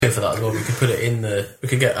for that as well. We could put it in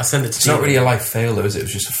I send it to It's not really a life fail, though, is it? It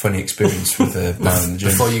was just a funny experience with the man in the gym.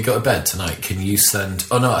 Before you go to bed tonight, can you send...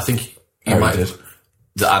 Oh, no, I think you might did.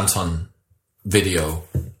 The Anton video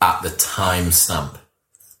at the timestamp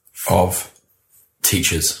Of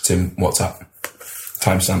teachers. it's in WhatsApp.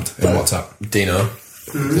 Timestamped in WhatsApp. Dino,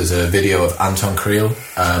 there's a video of Anton Creel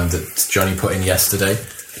that Johnny put in yesterday,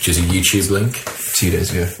 which is a YouTube link. 2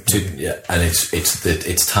 days ago. And it's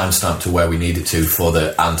timestamped to where we need it to for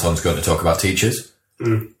the Anton's going to talk about teachers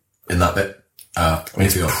in that bit.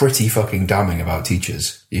 It's pretty fucking damning about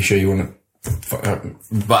teachers. You sure you want to...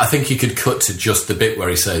 But I think you could cut to just the bit where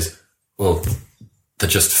he says, well, they're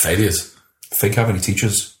just failures. Think how many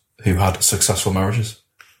teachers who had successful marriages?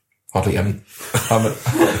 Hardly any. a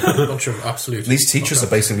bunch of absolute... These teachers are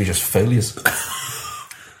basically just failures.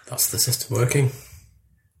 That's the system working.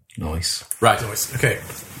 Nice. Right. Nice. Okay.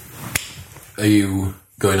 Are you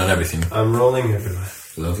going on everything? I'm rolling everywhere.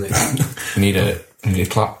 Lovely. You need a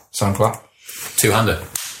clap. Sound clap. Two-hander.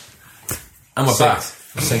 And we're back.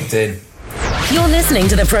 Synced in. You're listening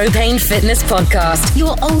to the Propane Fitness Podcast,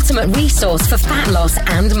 your ultimate resource for fat loss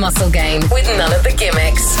and muscle gain, with none of the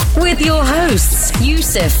gimmicks. With your hosts,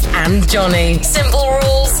 Yusuf and Johnny. Simple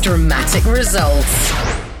rules, dramatic results.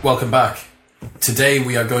 Welcome back. Today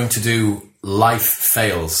we are going to do life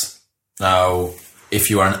fails. Now, if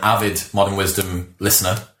you are an avid Modern Wisdom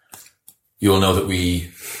listener, you will know that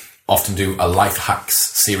we often do a life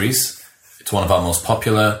hacks series. It's one of our most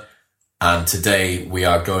popular, and today we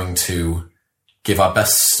are going to give our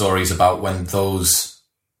best stories about when those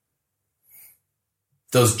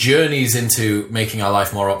journeys into making our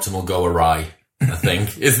life more optimal go awry, I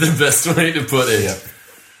think, is the best way to put it.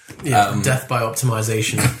 Yeah, death by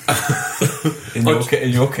optimization. In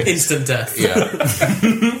your case. Instant death.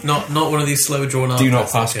 Yeah. Not one of these slow drawn out. Do not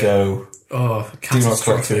pass go. Oh, Do not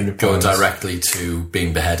collect catastrophic. Go directly to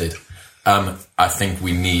being beheaded. I think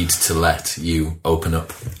we need to let you open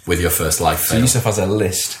up with your first life So fail. Yusuf has a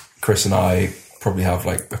list. Chris and I probably have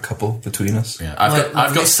like a couple between us. Yeah,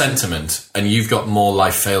 I've got sentiment, and you've got more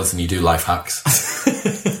life fails than you do life hacks.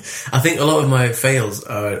 I think a lot of my fails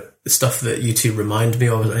are stuff that you two remind me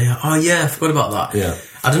of. Oh yeah, I forgot about that. Yeah.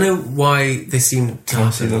 I don't know why they seem to Can I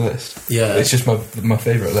see happen. the list? Yeah. It's just my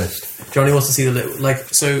favourite list. Johnny wants to see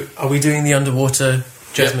so are we doing the underwater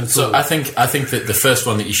Jesmond So pool? I think that the first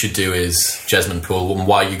one that you should do is Jesmond Pool, and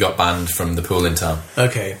why you got banned from the pool in town.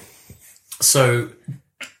 Okay. So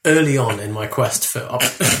early on in my quest for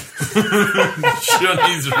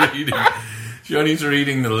Johnny's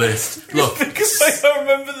reading the list. Look, Because I don't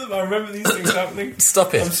remember them. I remember these things happening.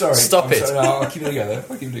 stop it. I'm sorry. Stop it. No, I'll keep it together.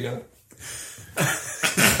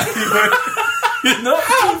 You're not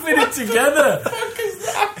keeping it together.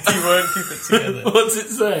 you won't keep it together. What's it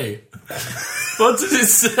say? What does it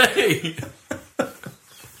say?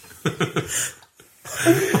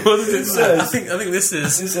 What does it say? I think this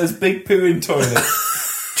is It says big poo in toilet.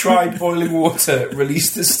 Tried boiling water.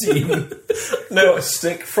 Released the steam. No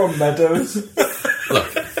stick from Meadows.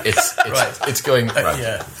 Look, it's going right.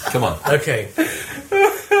 yeah. Come on. Okay.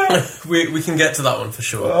 we can get to that one for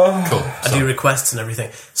sure. Cool. I do requests and everything.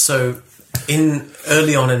 So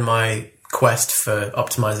early on in my quest for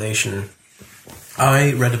optimization,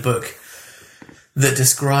 I read a book that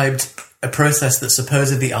described a process that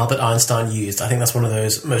supposedly Albert Einstein used. I think that's one of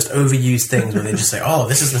those most overused things where they just say, oh,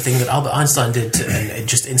 this is the thing that Albert Einstein did, and it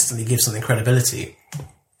just instantly gives something credibility.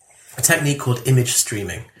 A technique called image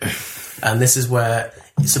streaming. And this is where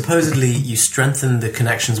supposedly you strengthen the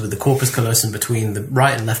connections with the corpus callosum between the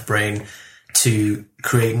right and left brain to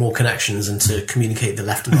create more connections and to communicate the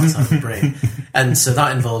left and right side of the brain. And so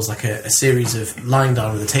that involves like a series of lying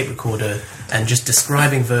down with a tape recorder and just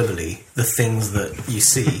describing verbally the things that you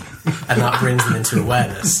see, and that brings them into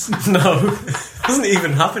awareness. No, it hasn't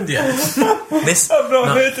even happened yet. I've not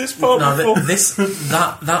heard this part before.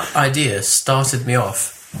 That idea started me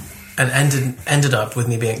off and ended up with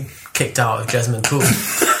me being kicked out of Jesmond Pool.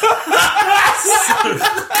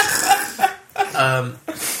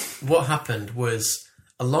 What happened was,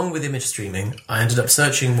 along with image streaming, I ended up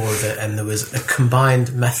searching more of it, and there was a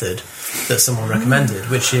combined method that someone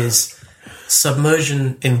recommended, which is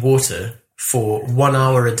submersion in water for 1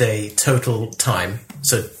 hour a day total time.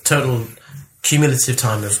 So total cumulative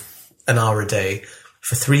time of an hour a day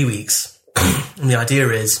for 3 weeks. And the idea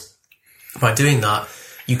is, by doing that,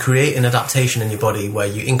 you create an adaptation in your body where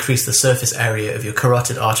you increase the surface area of your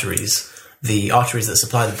carotid arteries, the arteries that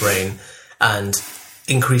supply the brain, and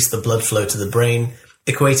increase the blood flow to the brain,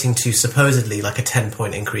 equating to supposedly like a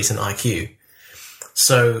 10-point increase in IQ.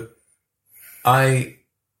 So I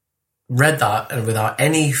read that, and without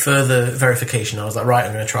any further verification, I was like, right,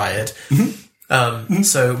 I'm going to try it.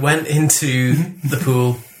 So went into the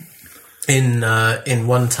pool in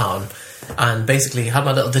one town, and basically had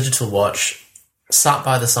my little digital watch, sat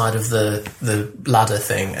by the side of the ladder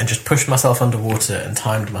thing, and just pushed myself underwater and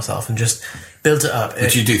timed myself and just built it up.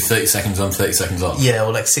 Did you do 30 seconds on, 30 seconds off? Yeah,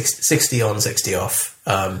 or like 60 on, 60 off.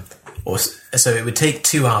 So it would take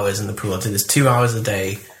 2 hours in the pool. I'd do this 2 hours a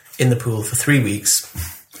day in the pool for 3 weeks.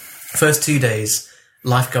 First 2 days,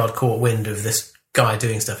 lifeguard caught wind of this guy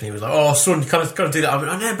doing stuff, and he was like, "Oh, son, you got to do that." I went,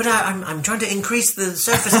 "Oh no, but I'm trying to increase the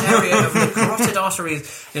surface area of the carotid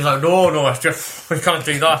arteries." He's like, "No, it's just we can't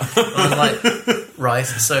do that." And I was like, "Right."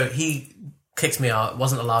 So he kicked me out.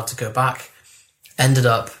 Wasn't allowed to go back. Ended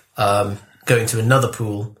up going to another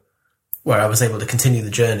pool where I was able to continue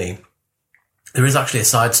the journey. There is actually a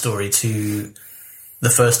side story to the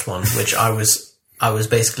first one, which I was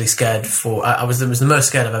basically scared for. It was the most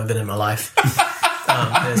scared I've ever been in my life.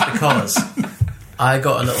 It's because I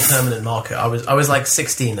got a little permanent marker. I was like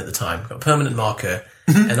 16 at the time. Got a permanent marker,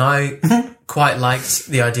 and I quite liked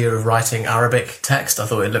the idea of writing Arabic text. I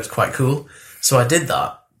thought it looked quite cool, so I did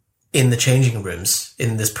that in the changing rooms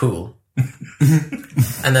in this pool.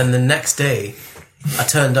 And then the next day, I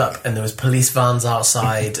turned up and there was police vans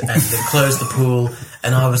outside, and they closed the pool.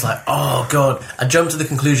 And I was like, "Oh God!" I jumped to the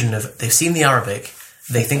conclusion of they've seen the Arabic.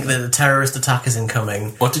 They think that a terrorist attack is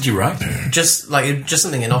incoming. What did you write? Just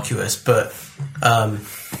something innocuous, but I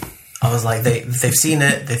was like, they've seen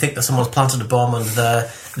it. They think that someone's planted a bomb under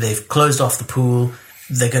there. They've closed off the pool.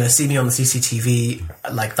 They're going to see me on the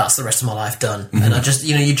CCTV. Like, that's the rest of my life done. Mm-hmm. And I just,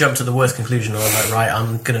 you jump to the worst conclusion. I was like, right,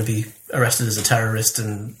 I'm going to be arrested as a terrorist,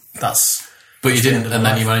 and that's. But you didn't, and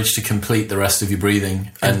then you managed to complete the rest of your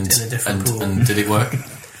breathing, and in a different pool. And did it work?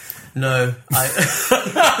 No, I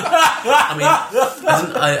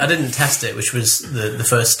didn't test it, which was the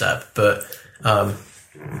first step. But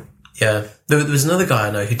yeah, there was another guy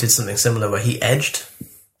I know who did something similar where he edged.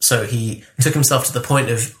 So he took himself to the point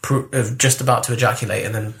of just about to ejaculate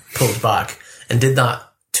and then pulled back, and did that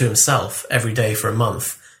to himself every day for a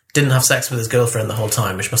month. Didn't have sex with his girlfriend the whole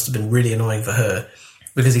time, which must have been really annoying for her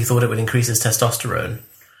because he thought it would increase his testosterone.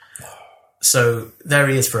 So there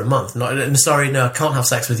he is for a month. Sorry, I can't have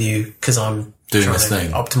sex with you because I'm doing trying this to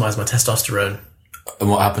thing. Optimize my testosterone. And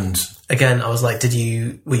what happened? Again, I was like,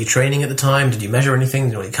 were you training at the time? Did you measure anything? Did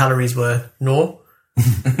you know what your calories were? No.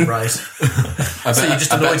 Right. So you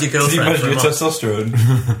just annoyed your girlfriend. Did you measure your testosterone?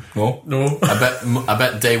 No. No. I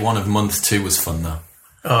bet day one of month 2 was fun though.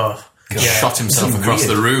 Oh, yeah. Shot himself across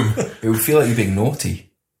the room. It would feel like you're being naughty.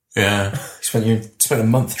 Yeah. You spent a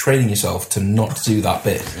month training yourself to not do that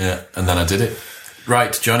bit. Yeah, and then I did it.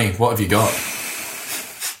 Right, Johnny, what have you got?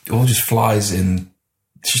 It all just flies in.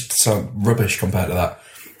 It's just some rubbish compared to that.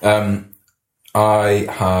 I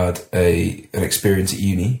had an experience at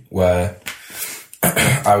uni where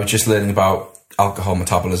I was just learning about alcohol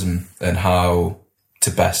metabolism and how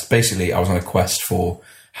to best. Basically, I was on a quest for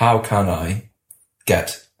how can I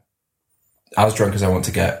get as drunk as I want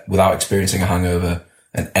to get without experiencing a hangover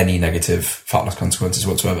and any negative fat loss consequences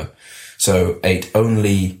whatsoever. So ate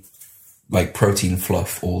only like protein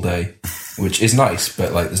fluff all day, which is nice,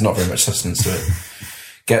 but like there's not very much sustenance to it.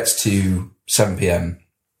 Gets to 7 p.m.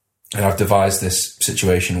 and I've devised this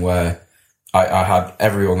situation where I had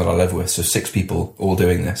everyone that I live with, so 6 people all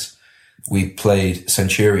doing this. We played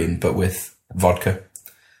Centurion, but with vodka.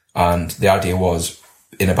 And the idea was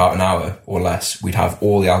in about an hour or less, we'd have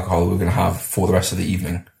all the alcohol we were going to have for the rest of the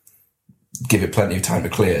evening. Give it plenty of time to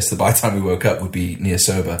clear, so by the time we woke up, we'd be near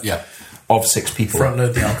sober. Yeah. Of 6 people. front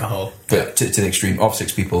load the alcohol. But to the extreme, of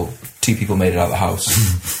 6 people, 2 people made it out of the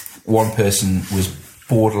house. 1 person was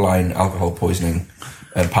borderline alcohol poisoning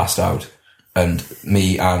and passed out. And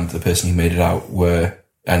me and the person who made it out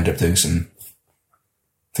ended up doing some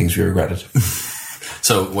things we regretted.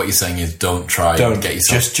 So what you're saying is don't get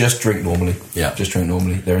yourself... Just drink normally. Yeah. Just drink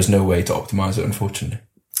normally. There is no way to optimise it, unfortunately.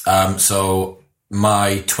 So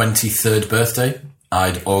my 23rd birthday,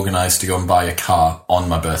 I'd organised to go and buy a car on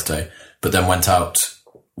my birthday, but then went out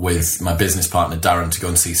with my business partner, Darren, to go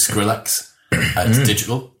and see Skrillex at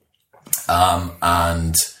Digital.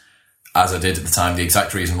 And as I did at the time, the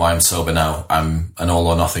exact reason why I'm sober now, I'm an all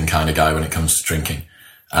or nothing kind of guy when it comes to drinking,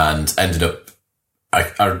 and ended up,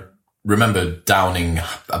 I remember downing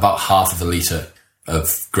about half of a litre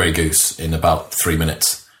of Grey Goose in about 3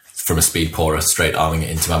 minutes from a speed pourer, straight arming it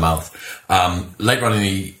into my mouth. Later on in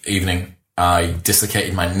the evening, I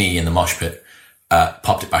dislocated my knee in the mosh pit,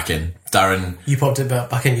 popped it back in. Darren... You popped it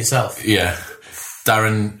back in yourself? Yeah.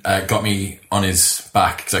 Darren got me on his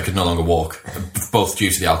back because I could no longer walk, both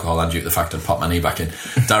due to the alcohol and due to the fact I'd popped my knee back in.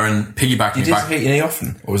 Darren piggybacked me back. Did you dislocate your knee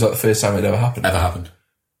often? Or was that the first time it ever happened? Ever happened.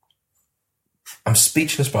 I'm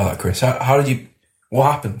speechless by that, Chris. How did you...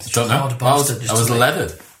 What happened? Don't know. Hard I bastard, was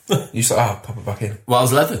leathered. You said, pop it back in. Well, I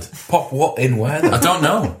was leathered. Pop what in where then? I don't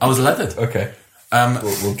know. I was leathered. Okay.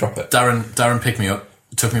 We'll drop it. Darren picked me up,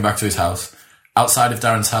 took me back to his house. Outside of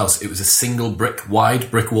Darren's house, it was a single wide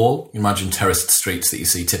brick wall. You imagine terraced streets that you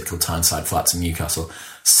see, typical Tyneside flats in Newcastle.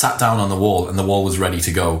 Sat down on the wall, and the wall was ready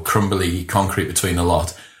to go. Crumbly concrete between the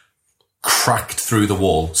lot. Cracked through the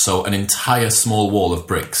wall. So an entire small wall of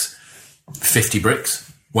bricks, 50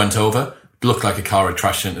 bricks, went over. Looked like a car had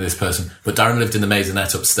crashed into this person. But Darren lived in the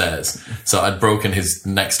maisonette upstairs. So I'd broken his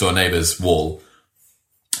next door neighbour's wall.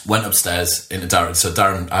 Went upstairs into Darren. So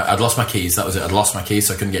Darren, I'd lost my keys. That was it. I'd lost my keys,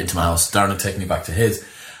 so I couldn't get into my house. Darren had taken me back to his.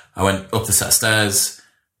 I went up the set of stairs,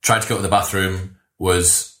 tried to go to the bathroom,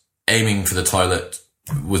 was aiming for the toilet,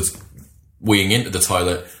 was weeing into the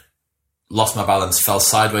toilet, lost my balance, fell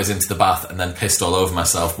sideways into the bath, and then pissed all over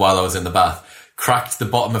myself while I was in the bath. Cracked the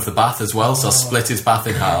bottom of the bath as well, so I split his bath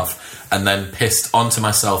in half, and then pissed onto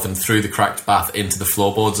myself and through the cracked bath into the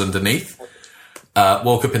floorboards underneath.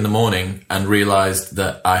 Woke up in the morning and realised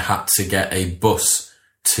that I had to get a bus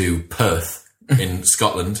to Perth in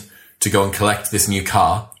Scotland to go and collect this new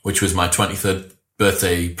car, which was my 23rd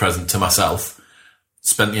birthday present to myself.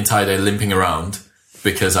 Spent the entire day limping around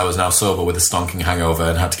because I was now sober with a stonking hangover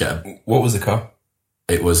and had to get a... What was the car?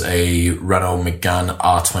 It was a Renault Megane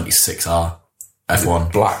R26R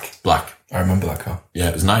F1. Black. I remember that car. Yeah,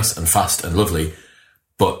 it was nice and fast and lovely.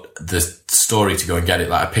 But the story to go and get it,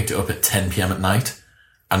 like I picked it up at 10 p.m. at night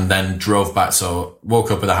and then drove back. So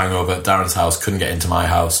woke up with a hangover at Darren's house, couldn't get into my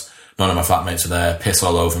house. None of my flatmates were there, piss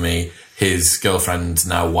all over me. His girlfriend,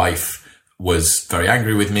 now wife, was very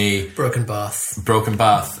angry with me. Broken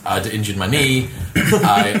bath. I'd injured my knee.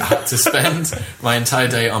 I had to spend my entire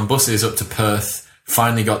day on buses up to Perth.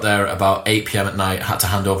 Finally got there about 8 p.m. at night, had to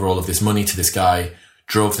hand over all of this money to this guy,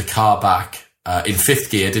 drove the car back in 5th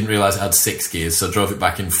gear, didn't realise it had 6 gears, so drove it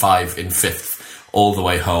back in 5th, all the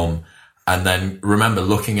way home. And then remember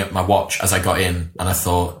looking at my watch as I got in, and I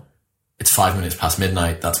thought, it's 5 minutes past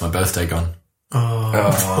midnight, that's my birthday gone. You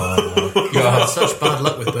have such bad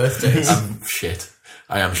luck with birthdays. I'm shit.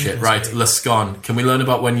 I am shit. Right, Lascon, can we learn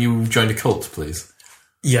about when you joined a cult, please?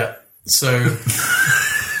 Yeah, so...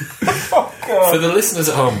 For the listeners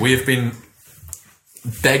at home, we have been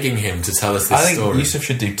begging him to tell us this I think story. Yusuf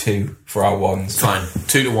should do 2 for our ones. Fine,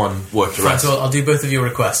 2 to 1, work the Right, rest. so I'll do both of your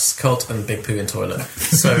requests, cult and big poo in toilet.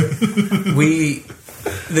 So I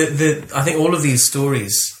think all of these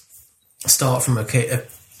stories start from a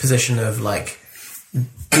position of like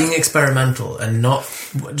being experimental and not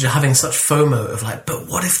having such FOMO of like, but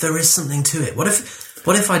what if there is something to it? What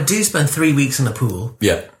if I do spend 3 weeks in a pool?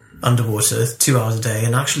 Yeah. Underwater, 2 hours a day,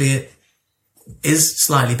 and actually it is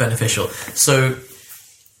slightly beneficial. So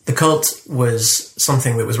the cult was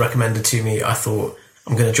something that was recommended to me. I thought,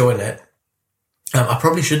 I'm going to join it. I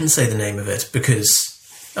probably shouldn't say the name of it because...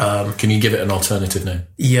 Can you give it an alternative name?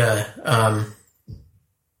 Yeah.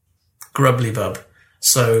 Grubbly Bub.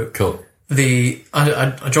 So Cool.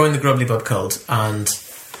 I joined the Grubbly Bub cult, and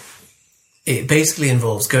it basically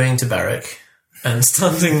involves going to Berwick and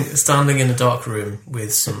standing in a dark room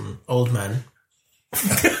with some old men.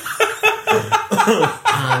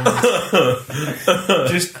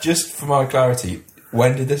 Just for my clarity,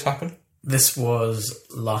 when did this happen? This was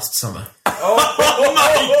last summer. Oh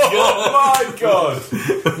my god!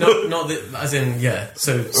 Not as in, yeah.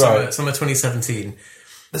 So Right. summer 2017.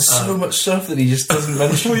 There's so much stuff that he just doesn't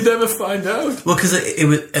mention. We never find out. Well, because it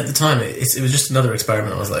was at the time it was just another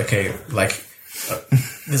experiment. I was like, okay, like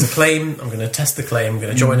there's a claim. I'm going to test the claim. I'm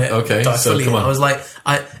going to join it. Okay, dive so fully come in. on. I was like,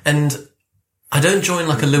 I don't join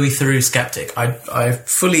like a Louis Theroux skeptic. I'm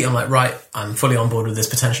like, right, I'm fully on board with this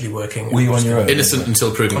potentially working. Were you on your own? Innocent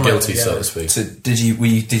until proven Oh, guilty, yeah. so to speak. So did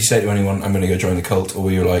you say to anyone, I'm going to go join the cult, or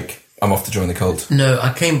were you like, I'm off to join the cult? No,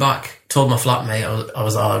 I came back, told my flatmate, he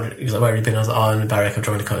was like, where have you been? I was like, I'm in Berwick, I've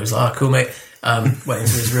joined the cult. He was like, cool, mate. Went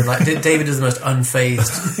into his room. Like, David is the most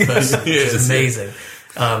unfazed person, which is amazing.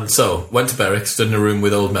 So, went to Berwick, stood in a room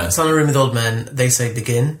with old men. Stand in a room with old men, they say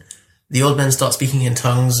begin. The old men start speaking in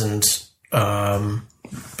tongues and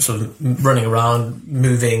sort of running around,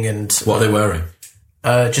 moving, and What are they wearing?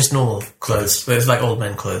 just normal clothes. It's like old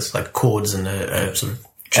men clothes, like cords and a sort of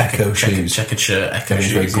Echo shoes. checkered shirt, echo Very,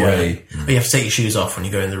 very shoes. grey. Yeah. But you have to take your shoes off when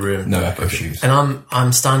you go in the room. No echo shoes. And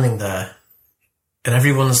I'm standing there, and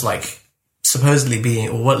everyone's like supposedly being,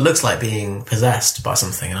 or what looks like being possessed by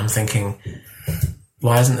something, and I'm thinking,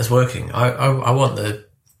 why isn't this working? I want the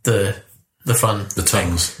fun, The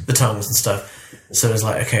tongues. the tongues and stuff. So it's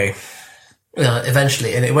like, okay.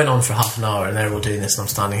 Eventually, and it went on for half an hour, and they're all doing this, and I'm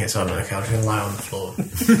standing here, so I'm like, okay, I'm going to lie on the floor.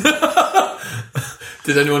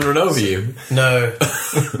 Did anyone run over you? No.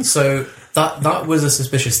 So that was a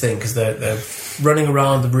suspicious thing because they're running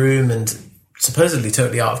around the room and supposedly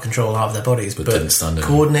totally out of control, out of their bodies, but didn't stand on you.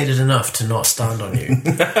 coordinated enough to not stand on you.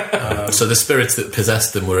 So the spirits that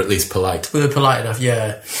possessed them were at least polite. We were polite enough,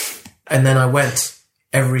 yeah. And then I went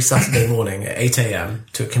every Saturday morning at 8 a.m.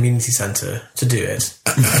 to a community centre to do it.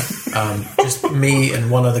 Just me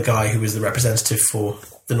and one other guy who was the representative for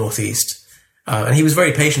the Northeast. And he was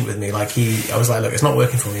very patient with me. Like I was like, look, it's not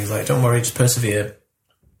working for me. He's like, don't worry, just persevere.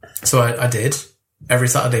 So I did every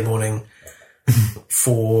Saturday morning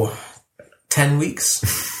for 10 weeks.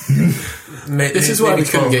 This is why we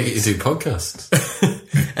couldn't get you to do podcasts.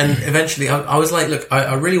 And eventually I was like, look,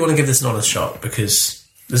 I really want to give this an honest shot because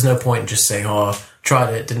there's no point in just saying, oh,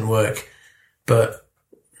 tried it, didn't work. But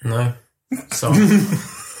no. So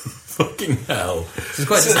Fucking hell. it's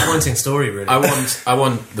quite a disappointing story, really. I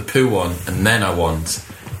want the poo one, and then I want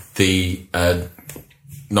the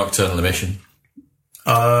nocturnal emission.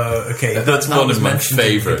 Okay. That's that one was of my mentioned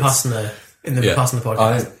favourites. In the Vipassana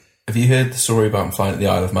podcast. Have you heard the story about him flying at the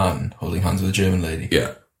Isle of Man, holding hands with a German lady?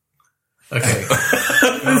 Yeah. Okay.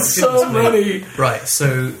 There's so many. Right,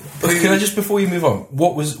 so Can I just, before you move on,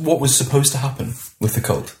 what was supposed to happen with the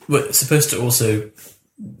cult? we're supposed to also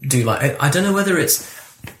do I don't know whether it's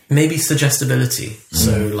maybe suggestibility.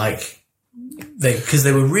 So because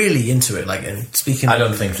they were really into it, and speaking. I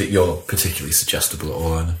don't think that you're particularly suggestible at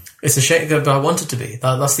all, Anna. It's a shame, but I wanted to be.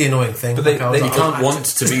 That's the annoying thing. But You can't want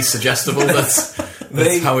to be suggestible. That's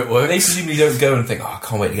how it works. They presumably don't go and think, oh, I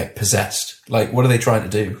can't wait to get possessed. What are they trying to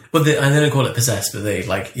do? Well, they don't call it possessed, but they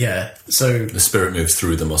So, The spirit moves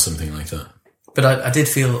through them or something like that. but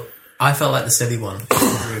I felt like the silly one in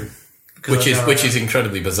the room. Which is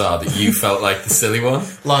incredibly bizarre that you felt like the silly one.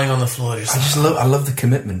 lying on the floor. I love the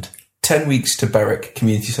commitment. 10 weeks to Berwick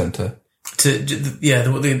Community Centre.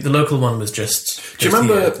 The local one was just. Do you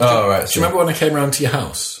remember? the, Do you remember when I came round to your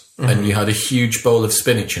house and you had a huge bowl of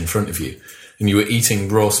spinach in front of you, and you were eating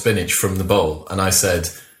raw spinach from the bowl? And I said,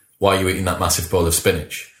 "Why are you eating that massive bowl of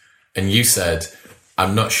spinach?" And you said,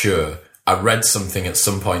 "I'm not sure. I read something at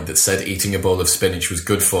some point that said eating a bowl of spinach was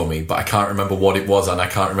good for me, but I can't remember what it was, and I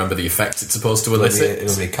can't rember the effect it's supposed to elicit."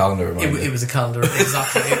 It'll be a calendar reminder. It was a calendar,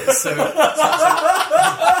 exactly.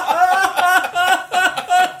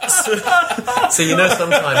 So you know,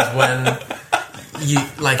 sometimes when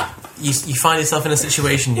you find yourself in a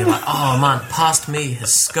situation, you're like, oh man, past me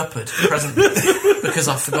has scuppered present me because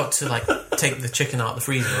I forgot to take the chicken out of the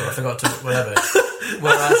freezer, or I forgot to whatever.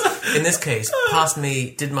 Whereas in this case, past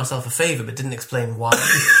me did myself a favour but didn't explain why.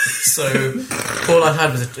 So all I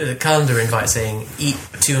had was a calendar invite saying, eat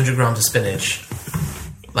 200 grams of spinach.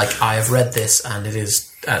 I have read this and it is,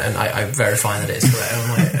 and I verify that it is correct. And I'm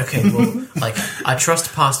like, okay, well, I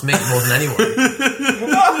trust past me more than anyone.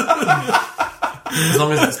 As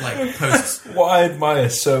long as it's posts. What I admire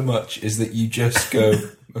so much is that you just go,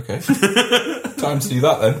 okay, time to do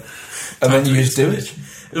that then. And then you just do it.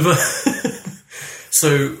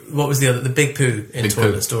 So, what was the big poo in Big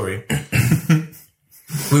toilet poo. story?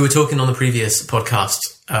 We were talking on the previous podcast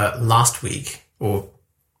last week, or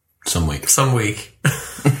Some week. some week,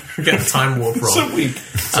 get the time warp wrong. Some week,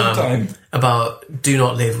 sometime. About do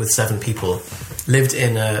not live with 7 people. Lived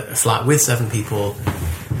in a flat with 7 people.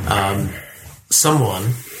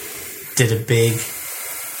 Someone did a big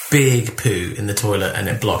poo in the toilet and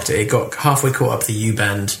it blocked it. It got halfway caught up the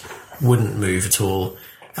U-bend, wouldn't move at all.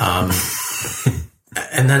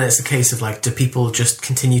 And then it's a case of do people just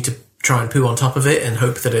continue to try and poo on top of it and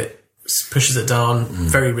hope that it pushes it down?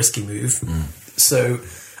 Very risky move. So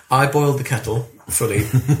I boiled the kettle fully,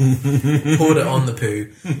 poured it on the poo,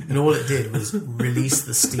 and all it did was release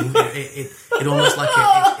the steam. It almost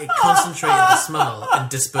it concentrated the smell and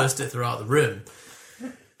dispersed it throughout the room.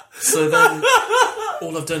 So then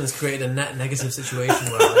all I've done is created a net negative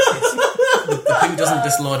situation where the poo doesn't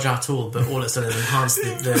dislodge at all, but all it's done is enhance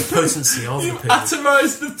the potency of the poo.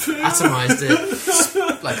 Atomised the poo. Atomized it,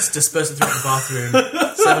 dispersed it throughout the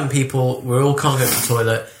bathroom. 7 people, we're all can't go to the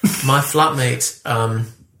toilet. My flatmate,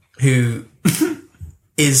 who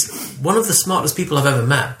is one of the smartest people I've ever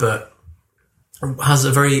met, but has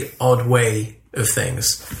a very odd way of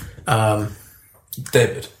things.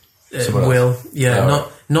 David. Will,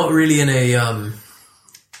 not really in a.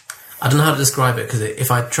 I don't know how to describe it because if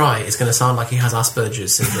I try, it's going to sound like he has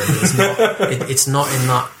Asperger's syndrome. It's not in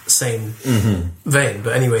that same vein.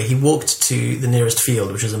 But anyway, he walked to the nearest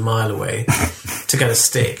field, which is a mile away, to get a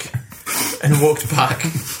stick, and walked back,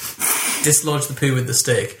 dislodged the poo with the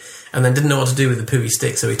stick, and then didn't know what to do with the pooey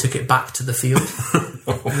stick, so he took it back to the field.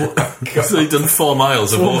 So he'd done 4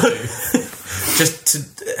 miles of walking.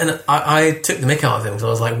 And I took the mick out of him because I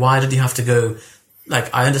was like, why did you have to go like,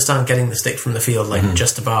 I understand getting the stick from the field, like,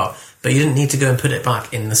 just about, but you didn't need to go and put it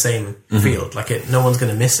back in the same field. Like, no one's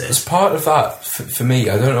going to miss As it. part of that, for me,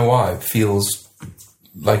 I don't know why, it feels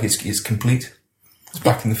like it's complete. It's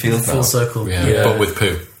back in the field now. Full circle. Yeah, but with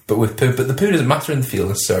poo. But with poo. But the poo doesn't matter in the field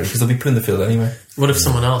necessarily, because there'll be poo in the field anyway. What if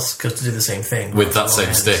someone else goes to do the same thing? With that Long same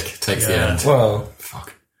end? stick, takes the end. Well,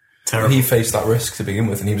 Fuck. Terrible. he faced that risk to begin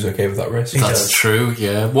with, and he was okay with that risk. That's does. true,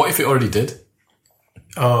 yeah. What if it already did?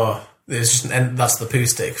 Oh, it's just, and that's the poo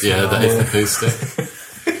stick. for Yeah, now. that is the poo stick.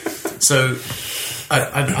 So,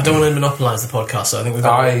 I don't want to monopolise the podcast, so I think we've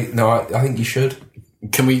got... I think you should.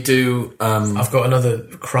 Can we do... I've got another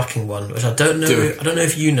cracking one, which I don't know. Do it. I don't know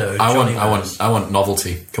if you know. I Johnny want knows.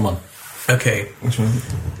 novelty. Come on. Okay. Which one?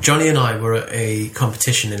 Johnny and I were at a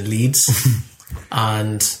competition in Leeds,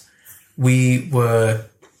 and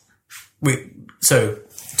so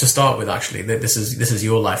to start with, actually, this is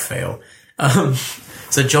your life fail.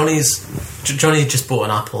 So Johnny just bought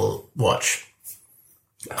an Apple Watch.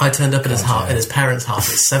 I turned up at his parents'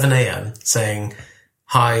 house at 7 a.m. saying,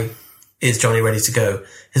 "Hi, is Johnny ready to go?"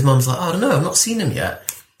 His mum's like, "Oh, I don't know, I've not seen him yet."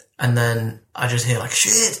 And then I just hear like,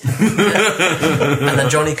 "Shit!" And then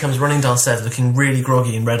Johnny comes running downstairs looking really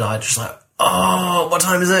groggy and red-eyed, just like, "Oh, what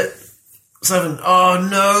time is it? 7. Oh,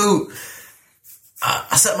 no.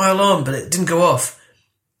 I set my alarm, but it didn't go off."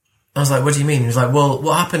 I was like, "What do you mean?" He was like, "Well,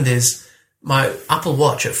 what happened is my Apple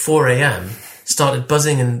Watch at 4 a.m. started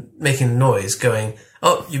buzzing and making noise going,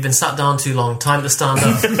 'Oh, you've been sat down too long, time to stand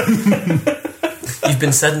up. You've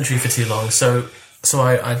been sedentary for too long.'" So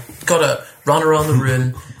I got up, ran around the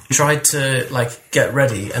room, tried to like get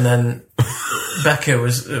ready, and then Becca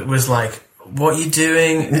was like, "What are you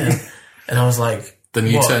doing?" And I was like, Then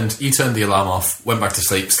you "What?" turned the alarm off, went back to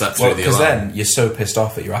sleep, slept through Well, the because alarm. then you're so pissed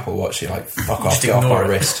off at your Apple Watch, you're like, fuck off, Just get off ignore my it.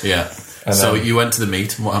 wrist. Yeah. And So then- you went to the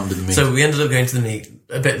meet. What happened to the meet? So we ended up going to the meet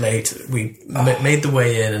a bit late. We made the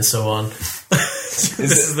way in and so on. This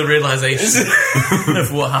is the realization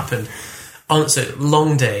of what happened. So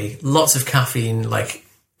long day, lots of caffeine,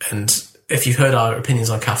 and if you've heard our opinions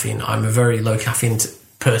on caffeine, I'm a very low caffeine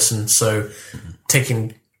person, so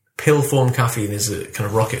taking pill form caffeine is a kind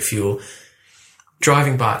of rocket fuel.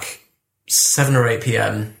 Driving back 7 or 8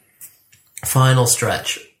 p.m, final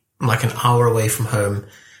stretch, I'm like an hour away from home,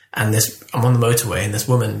 and I'm on the motorway, and this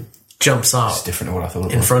woman jumps out It's different to what I thought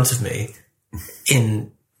it in was. front of me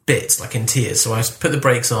in bits, like in tears. So I put the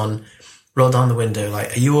brakes on, roll down the window,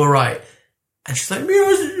 like, "Are you all right?" And she's like, "I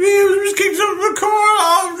was kicked out of the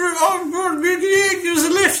car. It was a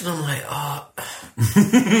lift." And I'm like, "Oh,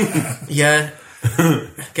 yeah,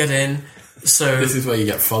 get in." So this is where you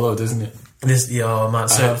get followed, isn't it? oh man, I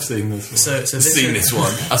so have seen this one. so I've this seen is- this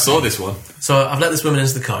one. I saw this one. So I've let this woman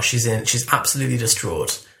into the car. She's in. She's absolutely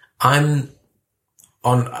distraught. I'm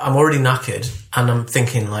already knackered, and I'm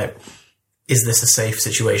thinking like, is this a safe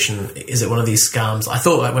situation? Is it one of these scams? I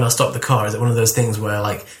thought like when I stopped the car, is it one of those things where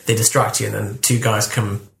like they distract you and then 2 guys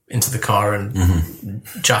come into the car and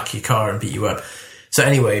jack your car and beat you up? So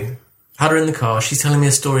anyway, had her in the car. She's telling me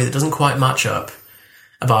a story that doesn't quite match up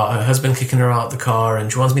about her husband kicking her out of the car,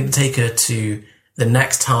 and she wants me to take her to the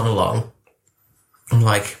next town along. I'm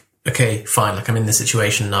like, okay, fine. Like I'm in this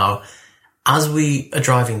situation now. As we are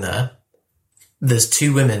driving there, there's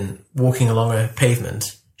 2 women walking along a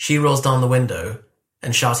pavement. She rolls down the window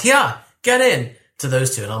and shouts, "Yeah, get in," to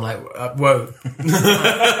those 2. And I'm like, whoa.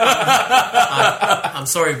 I'm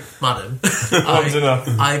sorry, madam.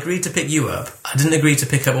 I agreed to pick you up. I didn't agree to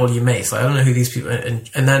pick up all your mates. Like, I don't know who these people are. And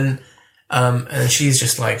then she's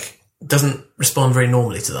just like, doesn't respond very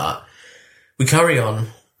normally to that. We carry on.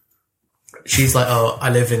 She's like, "Oh, I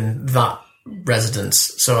live in that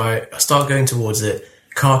residence." So I start going towards it.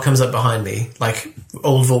 Car comes up behind me, like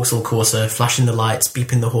old Vauxhall Corsa, flashing the lights,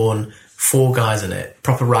 beeping the horn. 4 guys in it,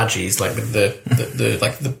 proper Raggies, like with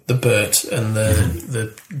the Burt and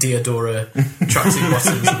the Diodora tracksuit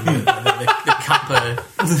bottoms and the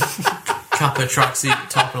Kappa tracksuit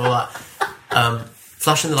top and all that,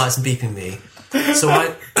 flashing the lights and beeping me. So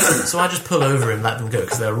I just pull over and let them go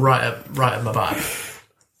because they're right at my back.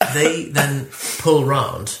 They then pull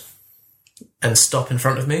round and stop in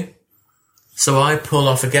front of me. So I pull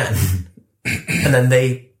off again, and then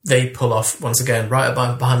they pull off once again, right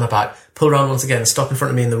up behind my back, pull around once again, stop in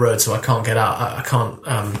front of me in the road, so I can't get out. I can't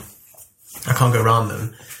go around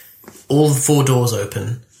them. All the 4 doors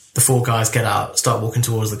open. The 4 guys get out, start walking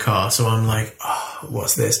towards the car. So I'm like, oh,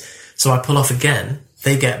 what's this? So I pull off again.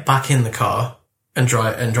 They get back in the car and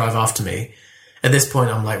drive after me. At this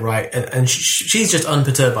point, I'm like, right, and she's just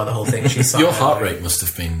unperturbed by the whole thing. She's Your heart rate must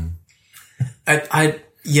have been... I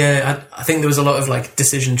think there was a lot of like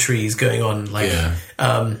decision trees going on. Like, Yeah.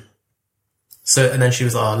 So, and then she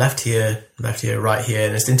was like, left here, right here,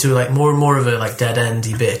 and it's into like more and more of a like dead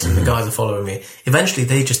endy bit, and the guys are following me. Eventually,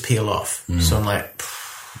 they just peel off. So I'm like,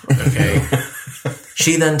 okay.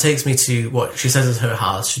 She then takes me to what she says is her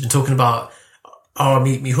house. She's been talking about, my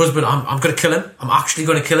husband, I'm going to kill him. I'm actually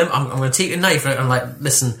going to kill him. I'm going to take a knife. And I'm like,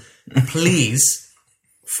 listen, please,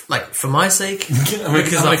 like, for my sake. I'm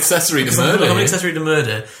an accessory to murder. I'm an accessory to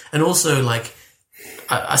murder. And also, like,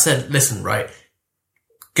 I said, listen, right,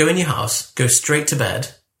 go in your house, go straight to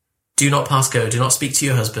bed, do not pass go, do not speak to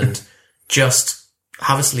your husband, just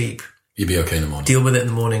have a sleep. You'll be okay in the morning. Deal with it in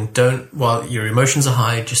the morning. Don't, while your emotions are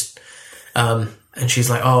high, just, and she's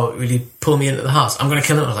like, oh, will you pull me into the house? I'm going to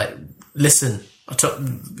kill him. I was like, listen, I took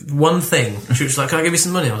one thing. She was like, can I give you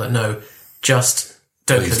some money? I was like, no, just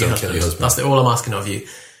don't kill your husband. That's all I'm asking of you.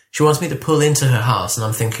 She wants me to pull into her house, and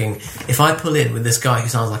I'm thinking, if I pull in with this guy who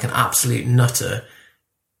sounds like an absolute nutter,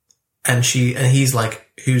 and he's like,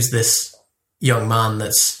 who's this young man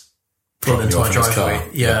that's pulled into my driveway?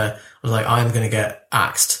 Yeah. I was like, I'm going to get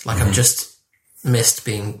axed. Like, I've just missed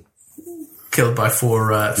being killed by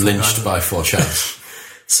four lynched by 4 chaps.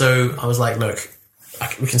 So I was like, look,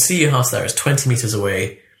 we can see your house there. It's 20 meters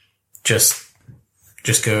away. Just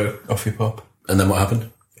go. Off you pop. And then what happened?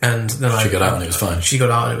 And then she got out and it was fine. She got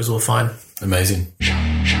out and it was all fine. Amazing.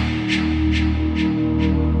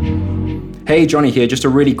 Hey, Johnny here. Just a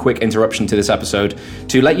really quick interruption to this episode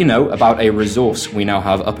to let you know about a resource we now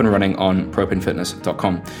have up and running on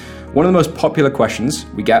propanefitness.com. One of the most popular questions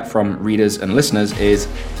we get from readers and listeners is,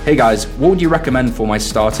 hey guys, what would you recommend for my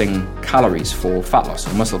starting calories for fat loss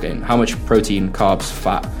or muscle gain? How much protein, carbs,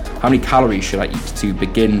 fat? How many calories should I eat to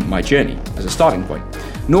begin my journey as a starting point?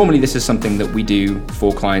 Normally, this is something that we do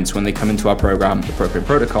for clients when they come into our program, the Propane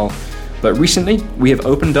Protocol. But recently, we have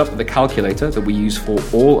opened up the calculator that we use for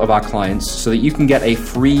all of our clients so that you can get a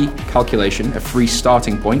free calculation, a free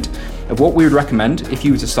starting point of what we would recommend if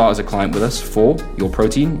you were to start as a client with us for your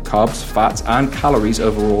protein, carbs, fats, and calories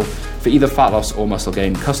overall for either fat loss or muscle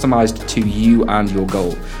gain, customized to you and your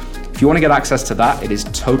goal. If you want to get access to that, it is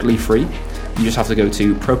totally free. You just have to go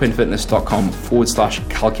to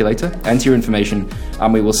propanefitness.com/calculator, enter your information,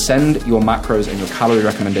 and we will send your macros and your calorie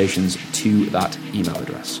recommendations to that email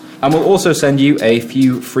address. And we'll also send you a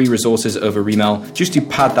few free resources over email just to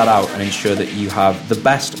pad that out and ensure that you have the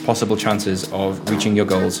best possible chances of reaching your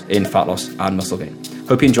goals in fat loss and muscle gain.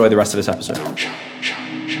 Hope you enjoy the rest of this episode.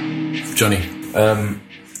 Johnny?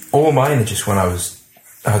 All mine are just when I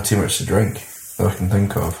had too much to drink that I can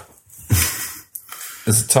think of.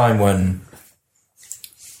 There's a time when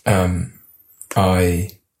I'm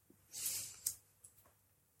at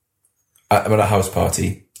a house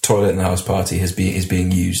party. Toilet in the house party is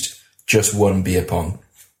being used. Just one beer pong,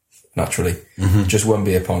 naturally. Just one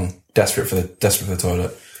beer pong. Desperate for the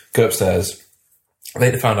toilet. Go upstairs.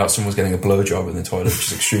 Later found out someone was getting a blowjob in the toilet, which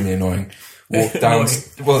is extremely annoying. Walked down.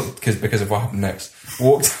 Well, because of what happened next.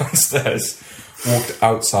 Walked downstairs. Walked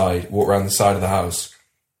outside. Walked around the side of the house.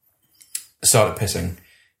 Started pissing.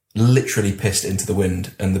 Literally pissed into the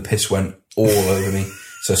wind, and the piss went all over me.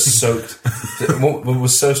 So soaked. What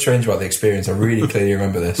was so strange about the experience, I really clearly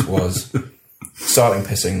remember this, was starting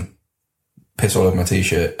pissing, piss all over my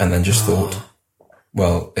t-shirt, and then just thought,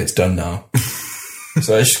 well, it's done now.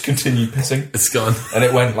 So I just continued pissing. It's gone. And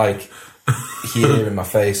it went like here in my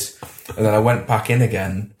face. And then I went back in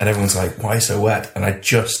again, and everyone's like, why so wet? And I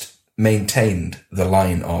just maintained the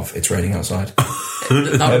line of, it's raining outside.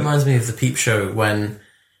 That reminds me of the Peep Show when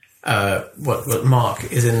what Mark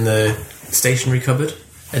is in the stationery cupboard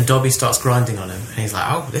and Dobby starts grinding on him and he's like,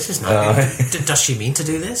 oh, this is not good. Does she mean to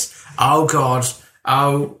do this? Oh God.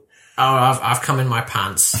 Oh, I've come in my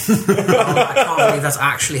pants. I can't believe that's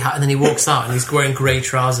actually and then he walks out and he's wearing grey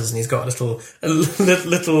trousers and he's got a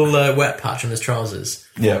little wet patch on his trousers.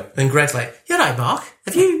 Yeah. Then Greg's like, you're right, Mark.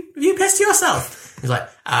 Have you pissed yourself? He's like,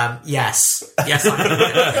 yes, I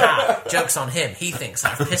have. Joke's on him. He thinks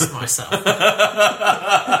I've pissed myself.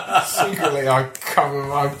 Secretly, I come in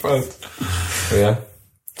my pants. Yeah.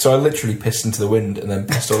 So I literally pissed into the wind and then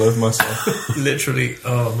pissed all over myself. Literally,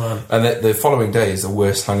 oh man. And the following day is the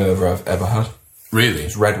worst hangover I've ever had. Really?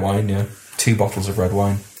 It's red wine, yeah. 2 bottles of red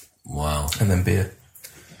wine. Wow. And then beer.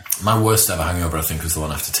 My worst ever hangover, I think, was the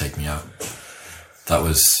one after Take Me Out. That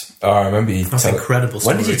was... Oh, I remember you... That's an incredible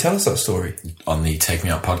story. When did you tell us that story? On the Take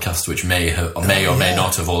Me Out podcast, which may or may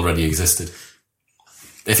not have already existed.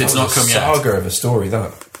 If it's not come yet... Saga of a story,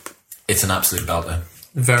 that. It's an absolute belter.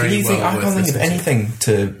 Very Can you think? I can't think of anything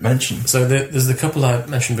to mention. So there's the couple I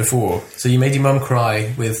mentioned before. So you made your mum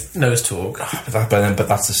cry with Nose Talk. But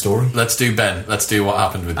that's the story. Let's do Ben. Let's do what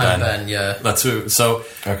happened with Ben. Ben, yeah.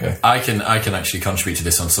 Okay. I can actually contribute to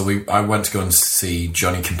this one. So I went to go and see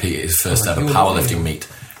Johnny compete at his first ever powerlifting meet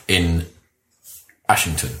in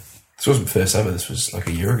Ashington. This wasn't first ever. This was like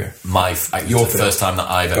a year ago. Your first time that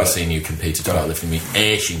I've ever seen you compete at a powerlifting meet,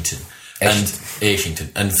 Ashington.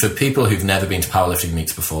 And for people who've never been to powerlifting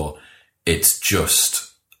meets before, it's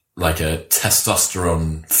just like a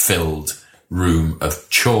testosterone-filled room of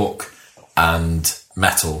chalk and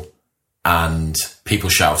metal and people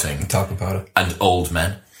shouting, talcum powder, and old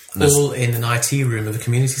men. All in an IT room of a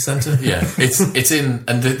community centre. Yeah, it's in,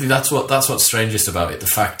 and that's what's strangest about it. The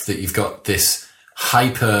fact that you've got this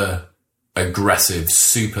hyper aggressive,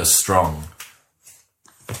 super strong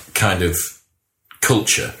kind of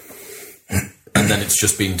culture. And then it's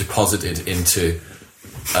just been deposited into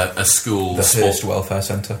a school... The Hearst Welfare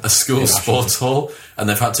Centre. A school sports hall. And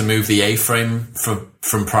they've had to move the A-frame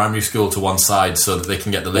from primary school to one side so that they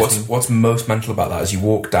can get the lifting. What's most mental about that is you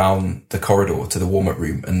walk down the corridor to the warm-up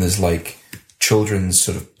room and there's like children's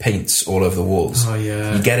sort of paints all over the walls. Oh,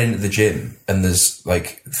 yeah. You get into the gym and there's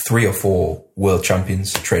like 3 or 4 world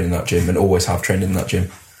champions train in that gym and always have trained in that gym.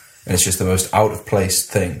 And it's just the most out of place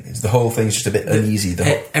thing. The whole thing's just a bit uneasy.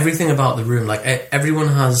 Everything about the room, like everyone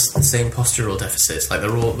has the same postural deficits. Like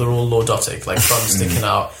they're all lordotic, like front sticking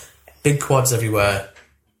out, big quads everywhere.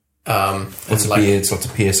 Lots of beards, lots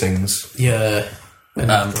of piercings. Yeah.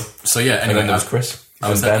 So yeah. Anyway, and then there was Chris.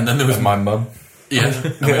 And then there was my mum. Yeah,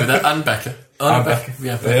 and Becca. And Becca.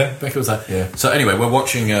 Yeah, Becca was there. Yeah. So anyway, we're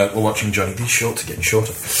watching Johnny. These shorts are getting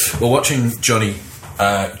shorter. We're watching Johnny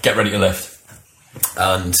get ready to lift.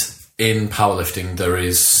 And in powerlifting, there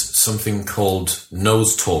is something called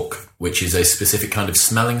Nose Talk, which is a specific kind of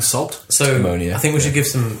smelling salt. So ammonia. I think we should give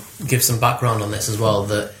some background on this as well.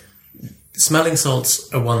 That smelling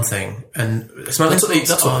salts are one thing, and smelling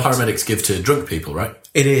That's what paramedics give to drunk people, right?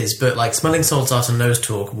 It is, but like smelling salts are to Nose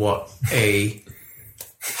Talk what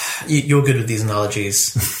you're good with these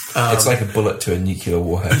analogies. It's like a bullet to a nuclear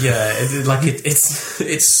warhead. Yeah,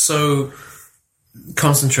 it's so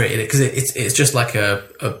concentrated because it's just like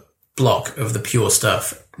a block of the pure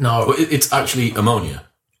stuff. Now it's actually ammonia.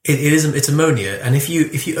 It's ammonia, and if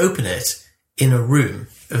you open it in a room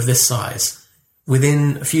of this size,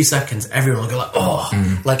 within a few seconds, everyone will go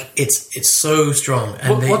like, like it's so strong,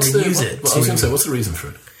 and they use it. I was going to say, what's the reason for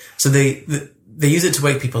it? So they use it to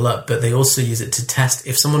wake people up, but they also use it to test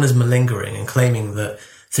if someone is malingering and claiming that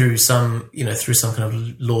through some kind of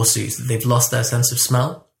lawsuit they've lost their sense of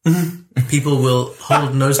smell. Mm-hmm. People will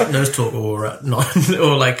hold nose talk or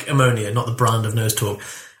like ammonia, not the brand of Nose Talk,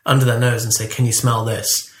 under their nose and say, "Can you smell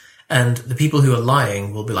this?" And the people who are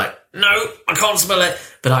lying will be like, "No, I can't smell it."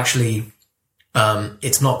 But actually,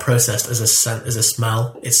 it's not processed as a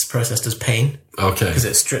smell. It's processed as pain. Okay, because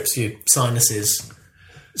it strips your sinuses.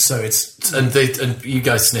 So it's and you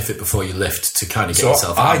guys sniff it before you lift to kind of get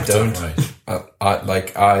yourself out. I don't. Right?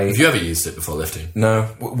 Have you ever used it before lifting? No,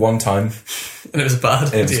 one time. And it was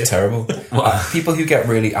bad. It was terrible. People who get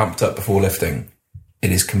really amped up before lifting,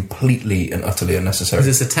 it is completely and utterly unnecessary.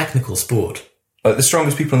 Because it's a technical sport. Like the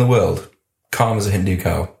strongest people in the world, calm as a Hindu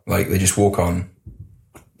cow. Like they just walk on,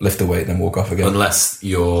 lift the weight, and then walk off again. Unless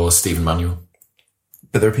you're Stephen Manuel.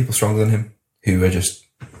 But there are people stronger than him who are just...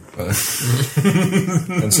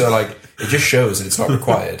 and so like it just shows that it's not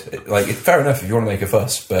required. Fair enough if you want to make a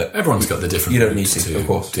fuss, but everyone's got the different. You don't need to, of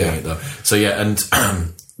course. Doing it though. So yeah, and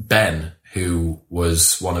Ben, who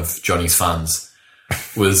was one of Johnny's fans,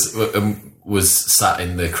 was sat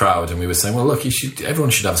in the crowd, and we were saying, "Well, look,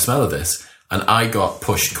 everyone should have a smell of this." And I got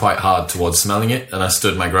pushed quite hard towards smelling it, and I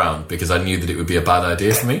stood my ground because I knew that it would be a bad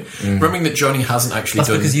idea for me. Remembering that Johnny hasn't actually That's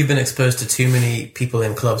done... because you've been exposed to too many people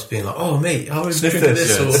in clubs being like, "Oh, mate, I was sniff drinking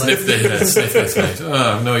this." Or like, sniff this, mate.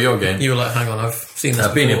 Oh, no, your game. You were like, hang on, I've seen this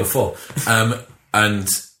I've been here before. And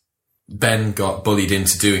Ben got bullied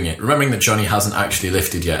into doing it. Remembering that Johnny hasn't actually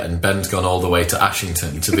lifted yet, and Ben's gone all the way to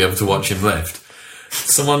Ashington to be able to watch him lift.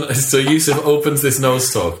 So Yusuf opens this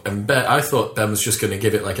Nose Talk, and I thought Ben was just going to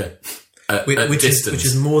give it like a which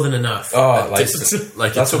is more than enough. Oh,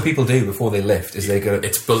 like that's what people do before they lift. Is they go?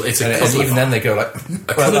 Then they go like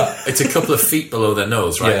it's a couple of feet below their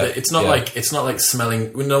nose, right? Yeah, it's not like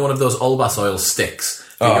smelling. We know one of those Olbas oil sticks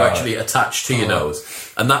that you actually attach to your nose,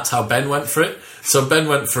 and that's how Ben went for it. So Ben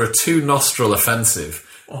went for a 2-nostril offensive,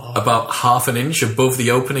 about half an inch above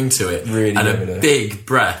the opening to it, really, and a big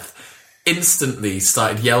breath. Instantly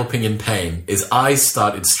started yelping in pain. His eyes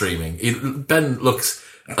started streaming. Ben looks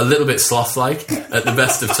a little bit sloth-like at the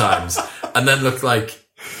best of times, and then looked like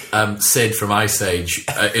Sid from Ice Age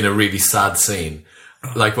in a really sad scene,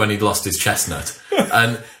 like when he'd lost his chestnut,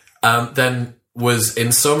 and then was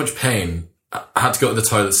in so much pain. Had to go to the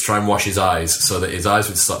toilet to try and wash his eyes so that his eyes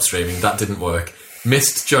would stop streaming. That didn't work.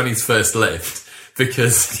 Missed Johnny's first lift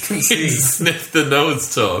because he sniffed the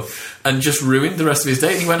nose tub and just ruined the rest of his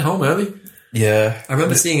day. And he went home early. Yeah. I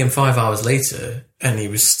remember seeing him 5 hours later and he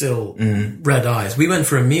was still red eyes. We went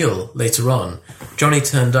for a meal later on. Johnny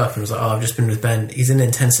turned up and was like, "Oh, I've just been with Ben. He's in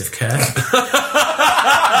intensive care." And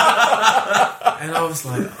I was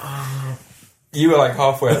like, "Oh." You were like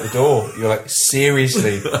halfway out the door. You were like,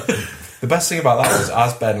 seriously? The best thing about that was,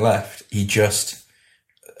 as Ben left, he just...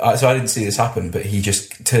 so I didn't see this happen, but he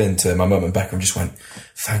just turned to my mum and Becca and just went,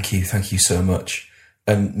 thank you so much.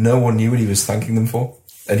 And no one knew what he was thanking them for.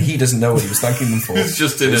 And he doesn't know what he was thanking them for. It's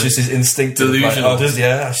just his instinctive... delusional.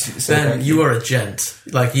 Ben, you are a gent.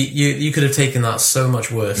 Like, you could have taken that so much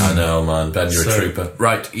worse. I know, man. Ben, you're a trooper.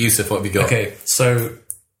 Right, Yusuf, what have you got? Okay, so...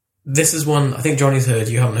 This is one I think Johnny's heard.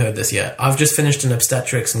 You haven't heard this yet. I've just finished an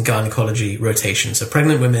obstetrics and gynecology rotation, so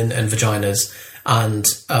pregnant women and vaginas. And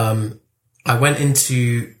I went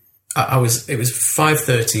into. It was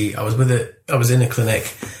 5:30. I was in a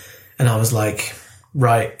clinic, and I was like,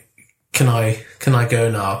 "Right, can I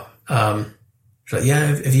go now?" She's like, "Yeah,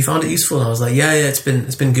 have you found it useful?" And I was like, "Yeah, it's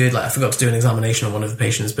been good. Like, I forgot to do an examination on one of the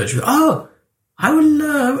patients, but she was like, "Oh, I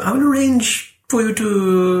will arrange for you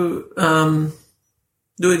to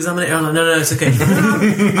do examination." I'm like, no, it's okay.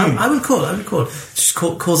 I will call. She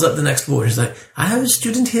calls up the next ward. She's like, "I have a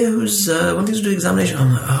student here who's wanting to do examination."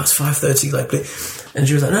 I'm like, "Oh, it's 5:30, like, please." And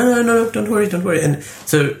she was like, no, don't worry. And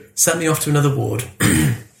so sent me off to another ward.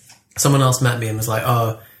 Someone else met me and was like,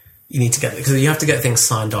 "Oh, you need to get, because you have to get things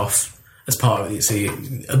signed off as part of it. So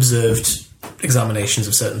you observed examinations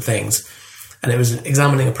of certain things. And it was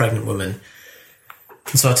examining a pregnant woman.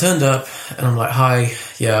 And so I turned up and I'm like, "Hi,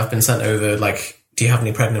 yeah, I've been sent over, like, do you have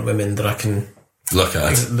any pregnant women that I can look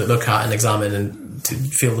at and examine and to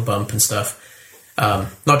feel the bump and stuff?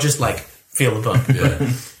 Not just like feel the bump."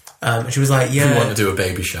 Yeah. And she was like, "Yeah." You want to do a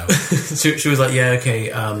baby shower? She was like, "Yeah,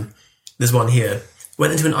 okay. There's one here."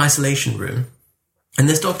 Went into an isolation room, and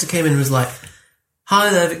this doctor came in and was like, "Hi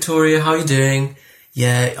there, Victoria. How are you doing?"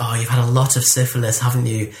 "Yeah. Oh, you've had a lot of syphilis, haven't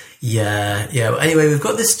you?" Yeah. Well, anyway, we've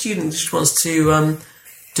got this student who just wants to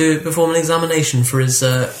perform an examination for his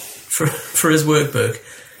for his workbook."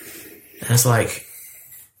 And it's like,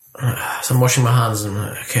 so I'm washing my hands and I'm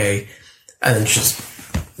like, okay. And then she just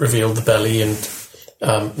revealed the belly and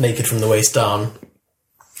naked from the waist down.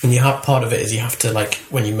 And you have, part of it is you have to, like,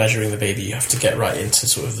 when you're measuring the baby, you have to get right into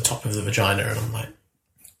sort of the top of the vagina. And I'm like,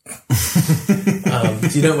 so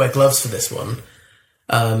you don't wear gloves for this one.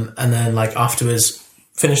 And then, like, afterwards,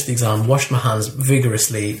 finished the exam, washed my hands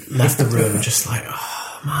vigorously, left the room, just like,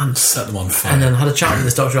 oh, man. Set them on fire. And then had a chat with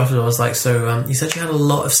this doctor after. I was like, "So, you said you had a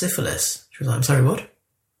lot of syphilis." She was like, "I'm sorry, what?"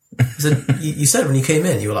 I said, you said when you came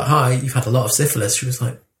in, you were like, "Hi, you've had a lot of syphilis." She was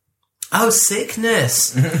like, "Oh,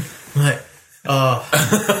 sickness." I'm like, "Oh,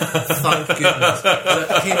 thank goodness."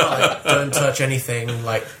 But I came out like, "Don't touch anything,"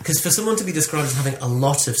 like, because for someone to be described as having a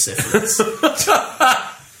lot of syphilis,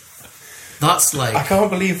 that's like, I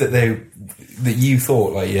can't believe that you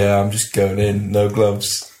thought, like, yeah, I'm just going in, no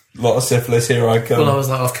gloves. A lot of syphilis, here I come. Well, I was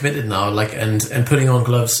like, I've committed now, like, and putting on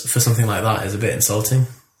gloves for something like that is a bit insulting.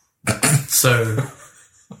 So,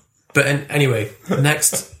 but anyway,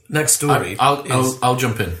 next story. I'll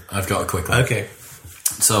jump in. I've got a quick one. Okay.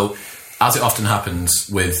 So, as it often happens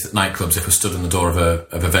with nightclubs, if we're stood in the door of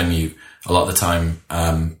a venue, a lot of the time,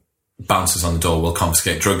 bouncers on the door will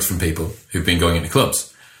confiscate drugs from people who've been going into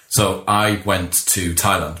clubs. So, I went to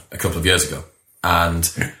Thailand a couple of years ago,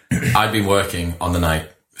 and I'd been working on the night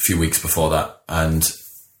a few weeks before that and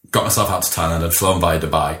got myself out to Thailand. I'd flown via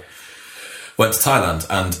Dubai, went to Thailand,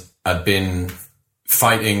 and I'd been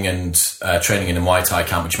fighting and training in a Muay Thai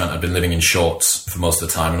camp, which meant I'd been living in shorts for most of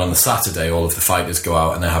the time. And on the Saturday, all of the fighters go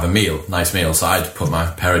out and they have a nice meal. So I'd put my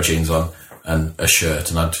pair of jeans on and a shirt,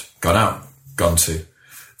 and I'd gone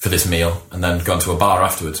for this meal, and then gone to a bar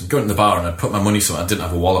afterwards. I'm going to the bar and I'd put my money somewhere. I didn't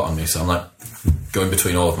have a wallet on me, so I'm like going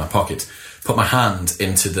between all of my pockets. Put my hand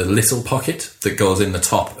into the little pocket that goes in the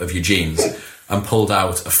top of your jeans and pulled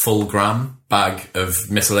out a full gram bag of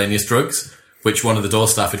miscellaneous drugs, which one of the door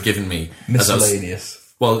staff had given me. Miscellaneous.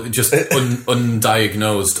 Just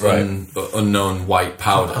undiagnosed, right. Unknown white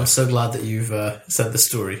powder. I'm so glad that you've said the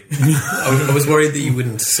story. I was worried that you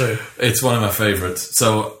wouldn't. So it's one of my favourites.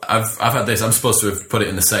 So I've had this. I'm supposed to have put it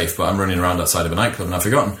in the safe, but I'm running around outside of a nightclub and I've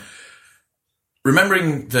forgotten.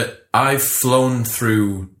 Remembering that I've flown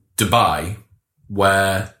through Dubai,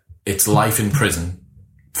 where it's life in prison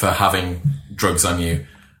for having drugs on you,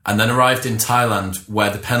 and then arrived in Thailand where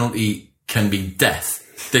the penalty can be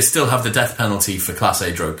death. They still have the death penalty for Class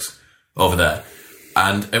A drugs over there.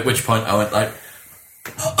 And at which point I went like,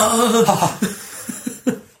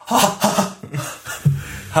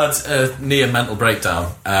 had a near mental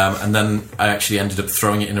breakdown, and then I actually ended up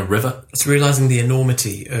throwing it in a river. It's realising the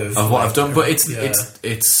enormity of what I've done, but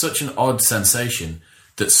it's such an odd sensation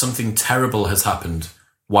that something terrible has happened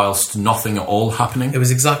whilst nothing at all happening. It was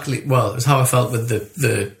it was how I felt with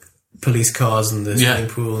the police cars and the swimming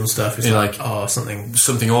pool and stuff. It's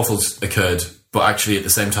something awful's occurred, but actually at the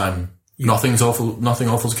same time, nothing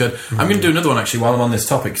awful's occurred. I'm going to do another one actually while I'm on this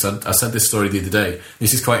topic, because I said this story the other day.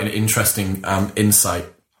 This is quite an interesting insight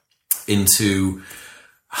into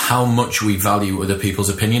how much we value other people's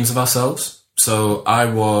opinions of ourselves. So I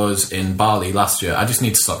was in Bali last year. I just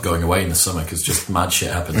need to stop going away in the summer because just mad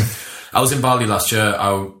shit happened. I was in Bali last year.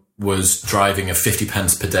 I was driving a 50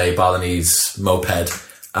 pence per day Balinese moped,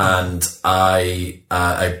 and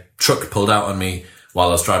a truck pulled out on me while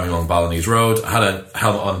I was driving along Balinese Road. I had a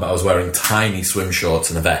helmet on, but I was wearing tiny swim shorts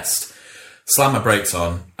and a vest. Slammed my brakes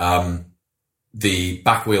on. The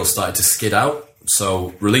back wheel started to skid out.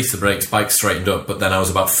 So released the brakes, bike straightened up, but then I was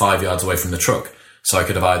about 5 yards away from the truck. So I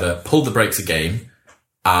could have either pulled the brakes again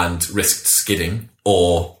and risked skidding,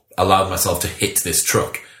 or allowed myself to hit this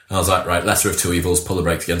truck. And I was like, right, lesser of two evils, pull the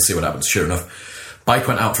brakes again, see what happens. Sure enough, bike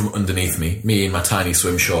went out from underneath me. Me in my tiny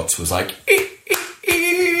swim shorts was like,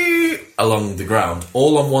 along the ground,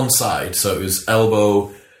 all on one side. So it was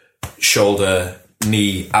elbow, shoulder,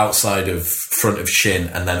 knee, outside of front of shin,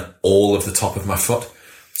 and then all of the top of my foot.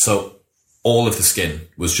 So all of the skin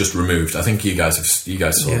was just removed. I think you guys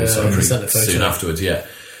saw this pretty soon afterwards. Yeah.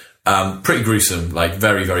 Pretty gruesome, like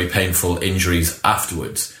very, very painful injuries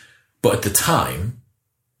afterwards. But at the time,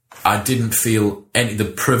 I didn't feel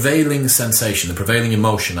the prevailing sensation, the prevailing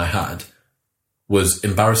emotion I had was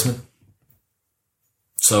embarrassment.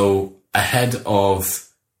 So ahead of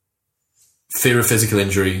fear of physical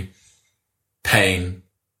injury, pain,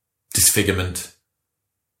 disfigurement,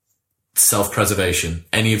 self-preservation,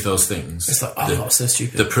 any of those things. It's like, I'm not so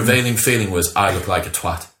stupid. The prevailing feeling was, I look like a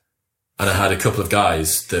twat. And I had a couple of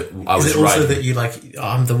guys that I was riding. Is it also that you like,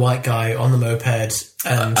 I'm the white guy on the moped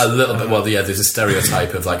and... A little bit, well, yeah, there's a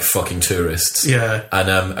stereotype of like fucking tourists. Yeah.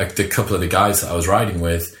 And the couple of the guys that I was riding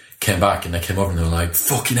with came back and they came over and they were like,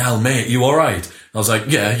 fucking hell, mate, you alright? I was like,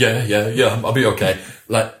 yeah, I'll be okay.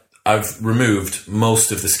 Like, I've removed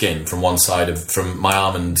most of the skin from one side from my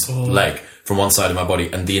arm and leg, from one side of my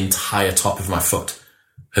body, and the entire top of my foot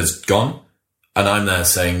has gone. And I'm there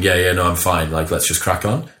saying, yeah, no, I'm fine. Like, let's just crack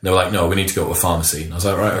on. And they were like, no, we need to go to a pharmacy. And I was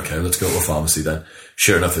like, right, okay, let's go to a pharmacy then.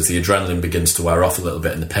 Sure enough, as the adrenaline begins to wear off a little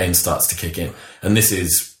bit and the pain starts to kick in. And this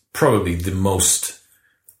is probably the most,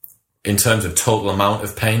 in terms of total amount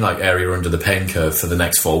of pain, like area under the pain curve for the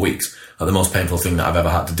next 4 weeks, like the most painful thing that I've ever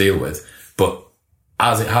had to deal with. But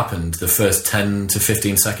as it happened, the first 10 to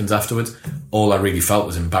 15 seconds afterwards, all I really felt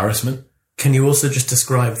was embarrassment. Can you also just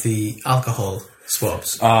describe the alcohol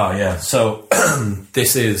swabs? Ah, yeah. So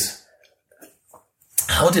this is...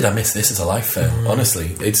 How did I miss this as a life fail?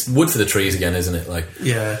 Honestly, it's wood for the trees again, isn't it? Like,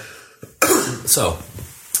 yeah. So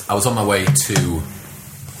I was on my way to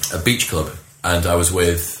a beach club, and I was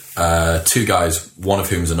with two guys, one of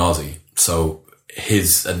whom's an Aussie. So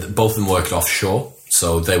both of them worked offshore,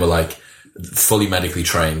 so they were like fully medically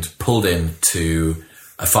trained. Pulled in to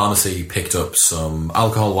a pharmacy, picked up some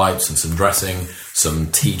alcohol wipes and some dressing,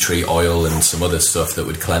 some tea tree oil and some other stuff that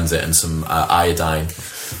would cleanse it, and some iodine.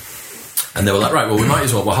 And they were like, right, well,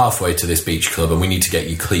 we're halfway to this beach club and we need to get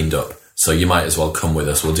you cleaned up. So you might as well come with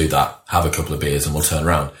us. We'll do that, have a couple of beers and we'll turn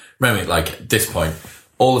around. Remember, like at this point,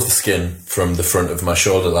 all of the skin from the front of my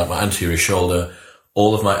shoulder, like my anterior shoulder,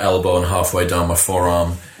 all of my elbow and halfway down my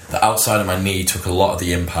forearm, the outside of my knee took a lot of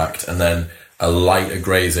the impact, and then a lighter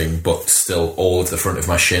grazing, but still all of the front of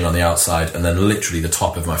my shin on the outside, and then literally the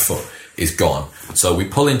top of my foot is gone. So we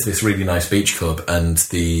pull into this really nice beach club, and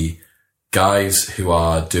the guys who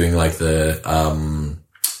are doing like the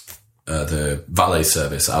valet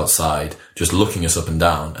service outside, just looking us up and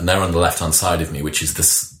down, and they're on the left-hand side of me, which is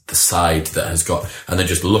the side that has got, and they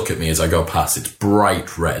just look at me as I go past. It's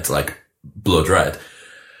bright red, like blood red.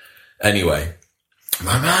 Anyway,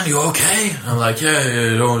 my man, you okay? I'm like,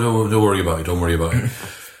 yeah, don't worry about it.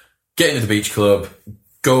 Get into the beach club,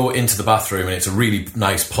 go into the bathroom, and it's a really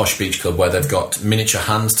nice posh beach club where they've got miniature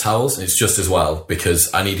hand towels, and it's just as well because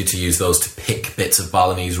I needed to use those to pick bits of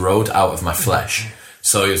Balinese road out of my flesh.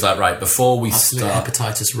 So he was like, right, before we start...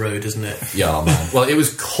 Hepatitis Road, isn't it? Yeah, man. Well, it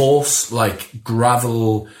was coarse, like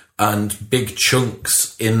gravel and big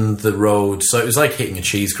chunks in the road. So it was like hitting a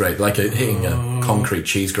cheese grater, hitting a concrete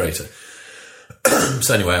cheese grater.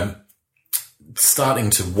 So anyway, I'm starting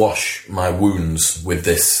to wash my wounds with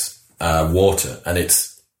this water, and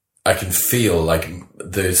I can feel like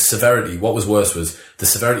the severity. What was worse was the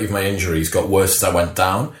severity of my injuries got worse as I went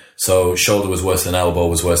down. So shoulder was worse than elbow,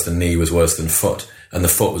 was worse than knee, was worse than foot, and the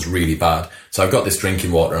foot was really bad. So I've got this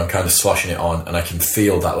drinking water, and I'm kind of sloshing it on, and I can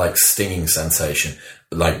feel that like stinging sensation,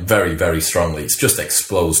 like very, very strongly. It's just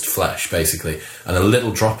exposed flesh, basically. And a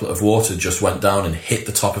little droplet of water just went down and hit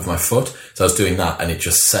the top of my foot. So I was doing that, and it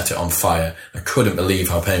just set it on fire. I couldn't believe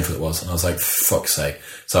how painful it was, and I was like, fuck's sake.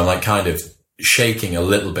 So I'm like kind of shaking a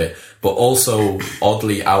little bit, but also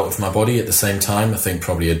oddly out of my body at the same time. I think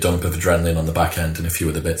probably a dump of adrenaline on the back end and a few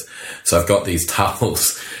other bits. So I've got these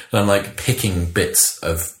towels, and I'm like picking bits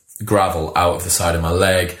of gravel out of the side of my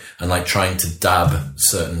leg and like trying to dab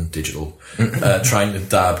trying to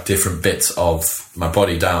dab different bits of my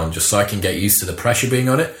body down just so I can get used to the pressure being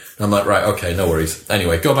on it. And I'm like, right, okay, no worries.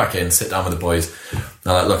 Anyway, go back in, sit down with the boys. And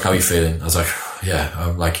I'm like, look, how are you feeling? I was like, yeah,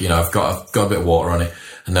 I'm like, you know, I've got a bit of water on it.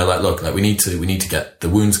 And they're like, look, like we need to get the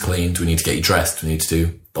wounds cleaned. We need to get you dressed. We need to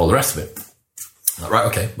do all the rest of it. I'm like, right,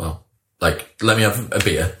 okay, well, like, let me have a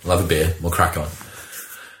beer. I'll have a beer. We'll crack on.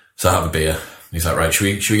 So I have a beer. He's like, right, should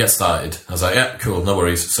we get started? I was like, yeah, cool, no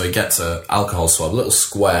worries. So he gets a alcohol swab, a little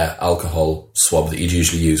square alcohol swab that you'd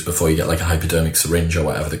usually use before you get like a hypodermic syringe or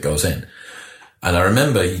whatever that goes in. And I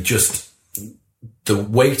remember the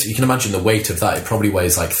weight, you can imagine the weight of that, it probably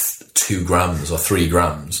weighs like 2 grams or 3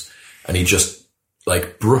 grams. And he just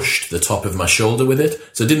like brushed the top of my shoulder with it.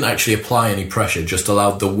 So it didn't actually apply any pressure, just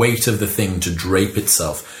allowed the weight of the thing to drape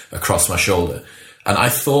itself across my shoulder. And I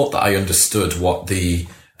thought that I understood what the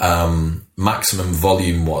maximum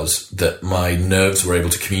volume was that my nerves were able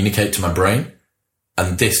to communicate to my brain.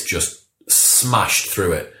 And this just smashed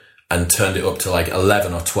through it and turned it up to like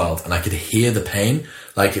 11 or 12. And I could hear the pain.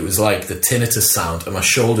 Like it was like the tinnitus sound, and my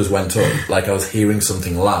shoulders went up like I was hearing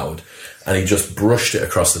something loud. And he just brushed it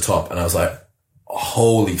across the top. And I was like,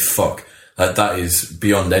 holy fuck. That is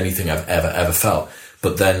beyond anything I've ever felt.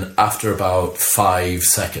 But then after about 5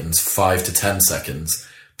 to 10 seconds,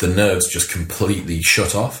 the nerves just completely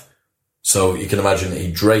shut off. So you can imagine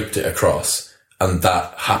he draped it across, and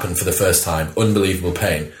that happened for the first time. Unbelievable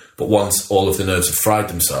pain. But once all of the nerves have fried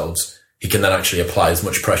themselves, he can then actually apply as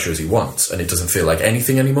much pressure as he wants, and it doesn't feel like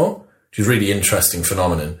anything anymore, which is a really interesting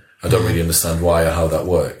phenomenon. I don't really understand why or how that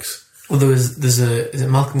works. Well, is it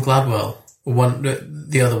Malcolm Gladwell?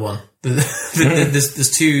 The other one.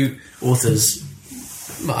 There's 2 authors.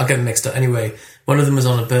 I'll get them mixed up. Anyway, one of them was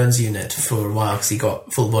on a burns unit for a while because he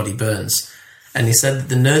got full body burns. And he said that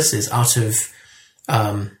the nurses, out of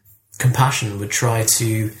compassion, would try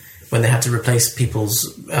to, when they had to replace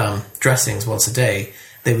people's dressings once a day,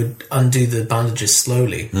 they would undo the bandages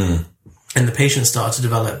slowly. And the patient started to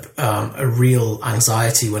develop a real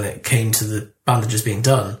anxiety when it came to the bandages being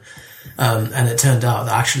done. And it turned out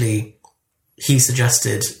that actually he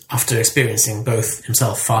suggested, after experiencing both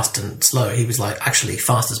himself fast and slow, he was like, actually,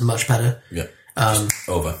 fast is much better. Yeah.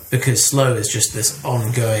 Over. Because slow is just this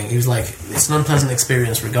ongoing, he was like, it's an unpleasant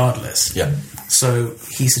experience regardless. Yeah. So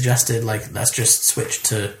he suggested, like, let's just switch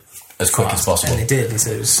to as quick as possible. And he did. He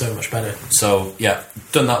said it was so much better. So, yeah,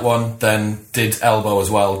 done that one, then did elbow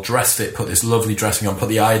as well, dressed it, put this lovely dressing on, put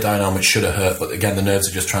the iodine on, which should have hurt, but again, the nerves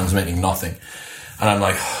are just transmitting nothing. And I'm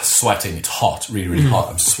like sweating, it's hot, really, really hot,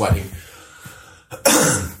 I'm sweating.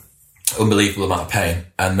 Unbelievable amount of pain.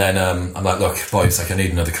 And then I'm like, look, boys, like I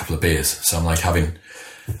need another couple of beers. So I'm like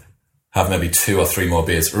have maybe 2 or 3 more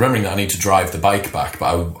beers, remembering that I need to drive the bike back.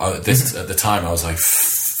 But at the time I was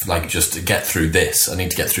like just to get through this, I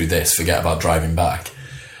need to get through this, forget about driving back.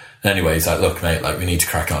 And anyway, he's like, look, mate, like we need to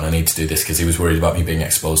crack on, I need to do this, because he was worried about me being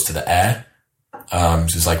exposed to the air.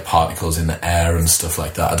 There's like particles in the air and stuff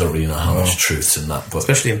like that. I don't really know how much truth's in that, but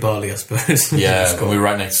especially in Bali, I suppose. Yeah, and we were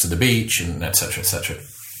right next to the beach and etc. etc.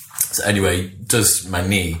 So anyway, does my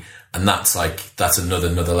knee, and that's another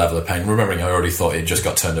level of pain. Remembering I already thought it just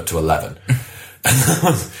got turned up to 11.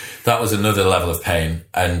 And that was another level of pain.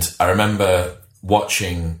 And I remember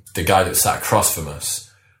watching the guy that sat across from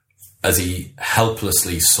us as he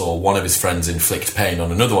helplessly saw one of his friends inflict pain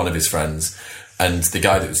on another one of his friends. And the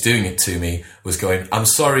guy that was doing it to me was going, I'm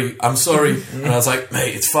sorry. And I was like,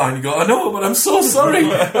 mate, it's fine. You go, I know, but I'm so sorry.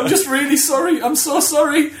 I'm just really sorry. I'm so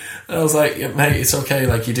sorry. And I was like, yeah, mate, it's okay.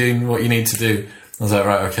 Like, you're doing what you need to do. I was like,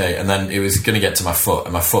 right, okay. And then it was going to get to my foot,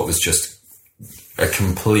 and my foot was just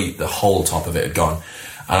the whole top of it had gone.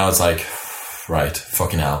 And I was like, right,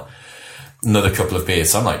 fucking hell. Another couple of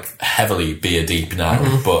beers. So I'm like heavily beer deep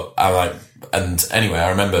now, but I like, and anyway, I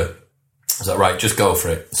remember I was like, right, just go for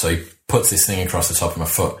it. So he puts this thing across the top of my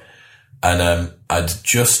foot, and I'd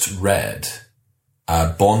just read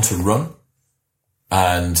Born to Run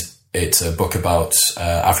and it's a book about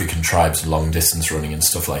African tribes and long distance running and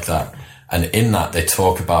stuff like that. And in that, they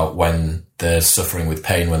talk about when they're suffering with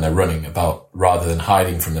pain when they're running, about rather than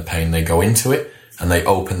hiding from the pain, they go into it and they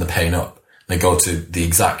open the pain up. They go to the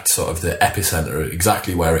exact sort of the epicenter,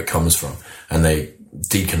 exactly where it comes from, and they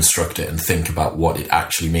deconstruct it and think about what it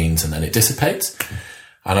actually means, and then it dissipates.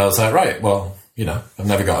 And I was like, right, well, you know, I've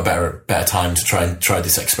never got a better time to try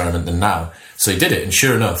this experiment than now. So he did it, and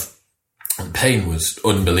sure enough, the pain was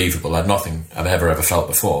unbelievable. I had nothing I've ever felt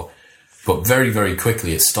before. But very, very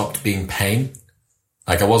quickly, it stopped being pain.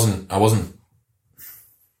 Like I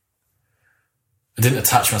didn't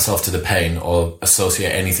attach myself to the pain or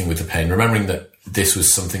associate anything with the pain, remembering that this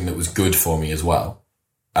was something that was good for me as well.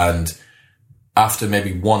 And after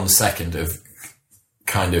maybe 1 second of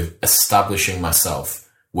kind of establishing myself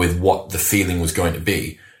with what the feeling was going to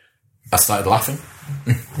be, I started laughing.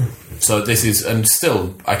 So this is, and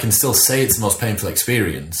still, I can still say it's the most painful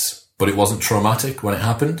experience, but it wasn't traumatic when it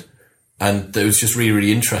happened. And it was just really,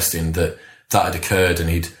 really interesting that had occurred, and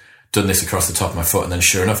he'd done this across the top of my foot. And then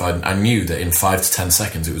sure enough, I knew that in 5 to 10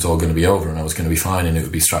 seconds, it was all going to be over and I was going to be fine and it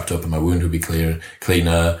would be strapped up and my wound would be cleaner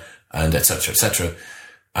and et cetera, et cetera.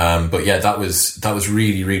 But yeah, that was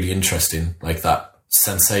really, really interesting. Like that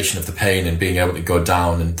sensation of the pain and being able to go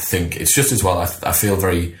down and think. It's just as well. I feel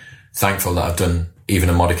very thankful that I've done even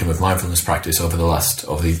a modicum of mindfulness practice over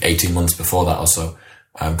the 18 months before that or so,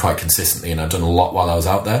 quite consistently. And I've done a lot while I was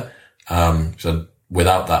out there. So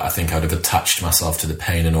without that, I think I'd have attached myself to the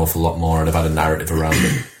pain an awful lot more. I'd have had a narrative around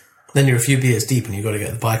it. Then you're a few beers deep and you've got to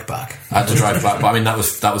get the bike back. I had to drive back, but I mean, that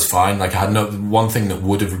was fine. Like I had one thing that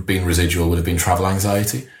would have been residual would have been travel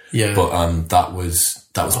anxiety. Yeah. But, that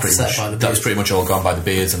was pretty much all gone by the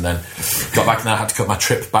beers, and then got back and I had to cut my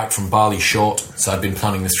trip back from Bali short. So I'd been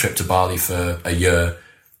planning this trip to Bali for a year,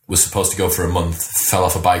 was supposed to go for a month, fell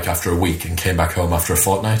off a bike after a week and came back home after a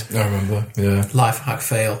fortnight. I remember, yeah. Life hack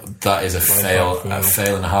fail. That is a fail and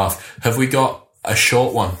a half. Have we got a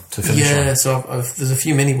short one to finish on? Yeah, so there's a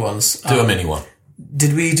few mini ones. Do a mini one.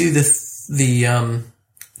 Did we do the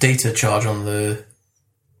data charge on the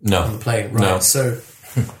plane? Right. No. So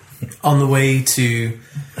on the way to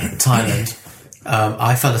Thailand,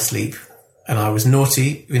 I fell asleep and I was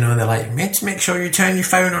naughty, you know, and they're like, make sure you turn your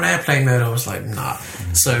phone on airplane mode. I was like, nah.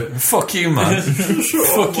 So fuck you, man.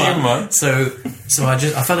 Fuck you, man. So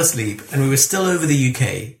I fell asleep and we were still over the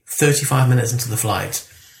UK, 35 minutes into the flight.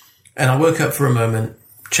 And I woke up for a moment,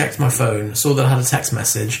 checked my phone, saw that I had a text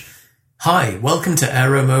message. Hi, welcome to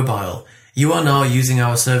Aero Mobile. You are now using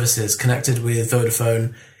our services connected with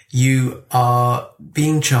Vodafone. You are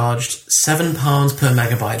being charged £7 per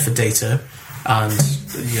megabyte for data and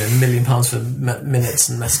 £1 million for minutes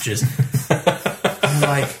and messages. I'm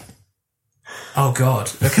like, oh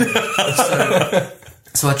God. Okay.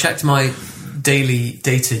 So I checked my daily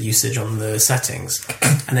data usage on the settings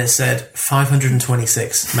and it said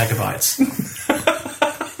 526 megabytes.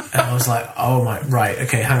 And I was like, oh my, right,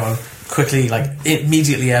 okay, hang on. Quickly, like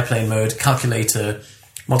immediately airplane mode, calculator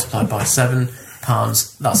multiplied by £7.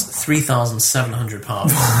 That's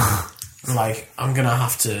 £3,700. Like, I'm gonna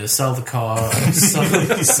have to sell the car,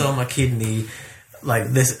 sell my kidney, like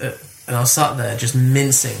this. And I was sat there just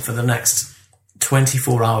mincing for the next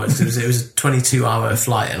 24 hours. It was a 22-hour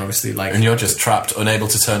flight, and obviously, like, and you're just trapped, unable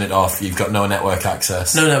to turn it off. You've got no network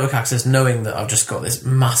access. No network access, knowing that I've just got this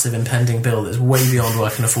massive impending bill that's way beyond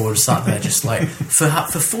what I can afford. Sat there, just like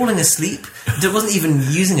for falling asleep. I wasn't even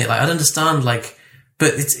using it. Like, I'd understand, like,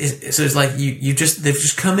 but it's like they've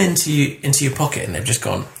just come into your pocket and they've just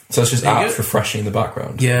gone. So it's just apps refreshing in the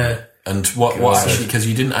background. Yeah. And what actually, because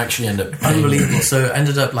you didn't actually end up paying. Unbelievable. So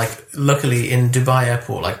ended up, like, luckily in Dubai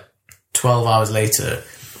airport, like 12 hours later,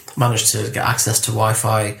 managed to get access to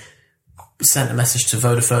Wi-Fi, sent a message to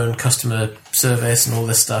Vodafone customer service and all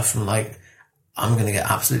this stuff. I'm like, I'm going to get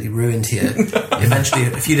absolutely ruined here. Eventually,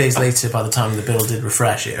 a few days later, by the time the bill did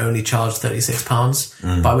refresh, it only charged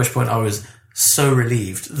 £36, by which point I was so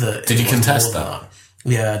relieved that... Did you contest that?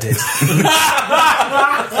 Yeah, I did.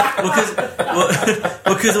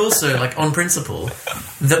 because also, like, on principle,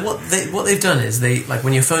 that what they've done is they, like,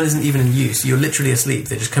 when your phone isn't even in use, you're literally asleep.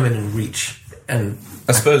 They just come in and reach, and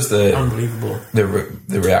I suppose unbelievable the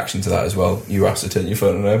reaction to that as well. You asked to turn your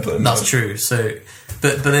phone on airplane. That's true. So,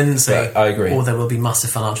 but then say, I agree. Or there will be massive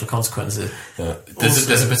financial consequences. Yeah.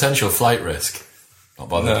 There's a potential flight risk. Not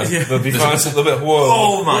bothered. No, yeah. There'll be a little bit. Whoa!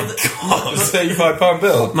 Oh my god! It's £35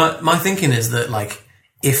 bill. My thinking is that, like,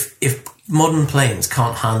 if modern planes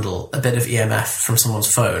can't handle a bit of EMF from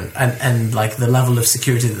someone's phone, and like the level of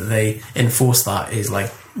security that they enforce that is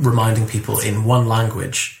like reminding people in one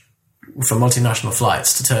language for multinational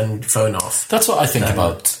flights to turn your phone off. That's what I think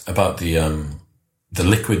about the the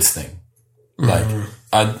liquids thing. Like,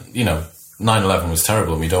 9/11 was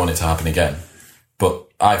terrible and we don't want it to happen again. But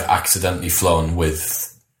I've accidentally flown with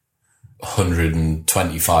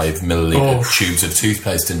 125 milliliter tubes of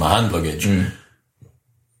toothpaste in my hand luggage.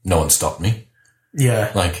 No one stopped me.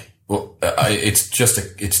 Yeah. Like, well, it's just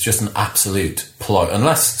an absolute ploy.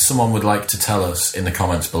 Unless someone would like to tell us in the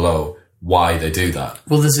comments below why they do that.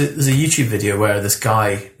 Well, there's a YouTube video where this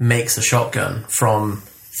guy makes a shotgun from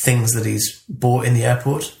things that he's bought in the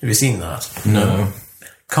airport. Have you seen that? No.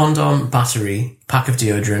 Condom, battery, pack of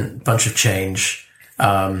deodorant, bunch of change,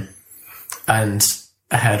 and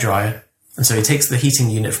a hairdryer. And so he takes the heating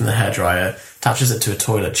unit from the hairdryer, attaches it to a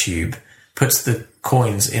toilet tube, puts the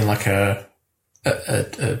coins in like a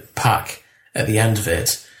pack at the end of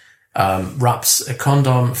it, wraps a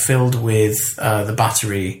condom filled with the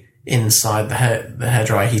battery inside the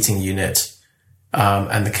hairdryer heating unit,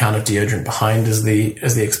 and the can of deodorant behind as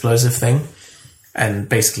the explosive thing, and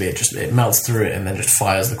basically it melts through it and then just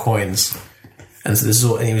fires the coins. And so this is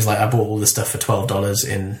all, and he was like, I bought all this stuff for $12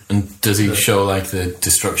 in. And does he show like the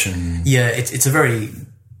destruction? Yeah, it's a very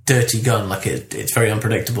dirty gun. Like it's very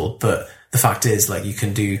unpredictable. But the fact is, like, you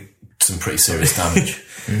can do some pretty serious damage.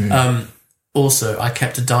 Also, I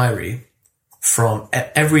kept a diary from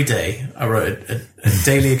every day. I wrote a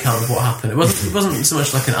daily account of what happened. It wasn't so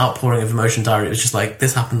much like an outpouring of emotion diary. It was just like,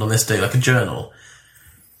 this happened on this day, like a journal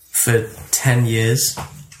for 10 years.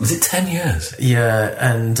 Was it 10 years? Yeah,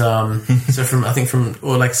 and so from 8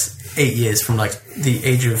 years, from like the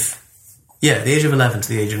age of 11 to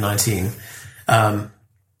the age of 19. And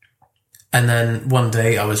then one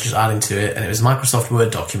day I was just adding to it, and it was a Microsoft Word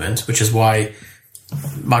document, which is why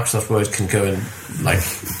Microsoft Word can go and like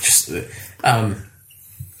just and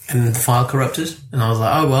the file corrupted, and I was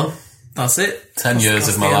like, oh well, that's it. 10 years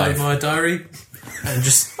of my life. My diary, and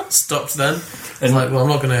just stopped then. And like, well, I'm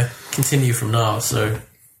not going to continue from now, so.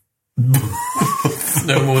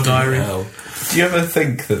 No more diary. Do you ever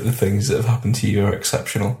think that the things that have happened to you are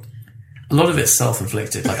exceptional? A lot of it's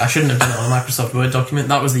self-inflicted. Like, I shouldn't have done it on a Microsoft Word document.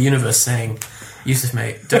 That was the universe saying, Yusuf,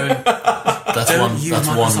 mate, don't. That's one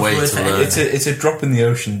way to learn. It's a drop in the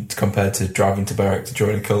ocean compared to driving to Berwick to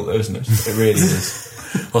join a cult, isn't it? It really is.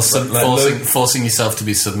 Well, forcing yourself to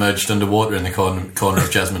be submerged underwater in the corner of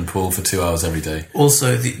Jesmond Pool for 2 hours every day.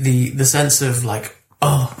 Also, the sense of like,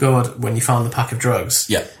 oh God, when you found the pack of drugs.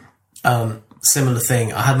 Yeah. Similar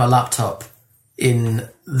thing. I had my laptop in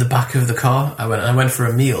the back of the car. I went for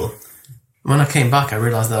a meal. When I came back, I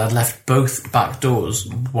realised that I'd left both back doors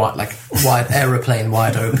aeroplane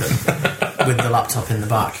wide open with the laptop in the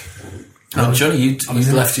back. Well, Johnny, you'd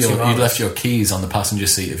left your keys on the passenger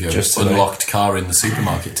seat of your unlocked car in the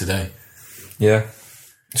supermarket today. Yeah,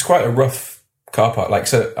 it's quite a rough car park. Like,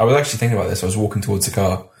 so I was actually thinking about this. I was walking towards the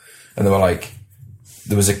car, and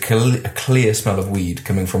there was a clear smell of weed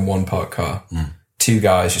coming from one parked car. Two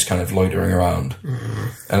guys just kind of loitering around,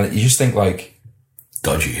 and you just think like,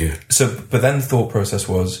 dodgy here. So, but then the thought process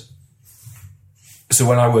was, so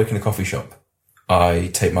when I work in a coffee shop, I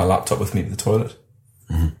take my laptop with me to the toilet.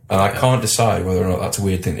 And I can't decide whether or not that's a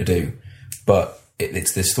weird thing to do, but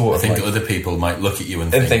it's this thought. I think other people might look at you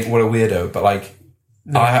and think, what a weirdo. But like,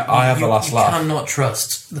 no, I have the last laugh. You cannot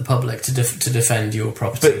trust the public to defend your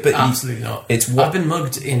property. But absolutely not. I've been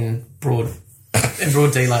mugged in broad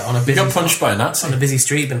daylight on a busy. You got punched by a Nazi on a busy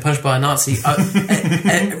street. Been punched by a Nazi.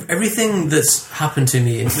 Everything that's happened to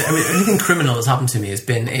me, anything criminal that's happened to me, has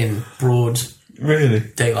been in broad. Really?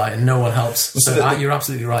 Daylight, and no one helps. So you're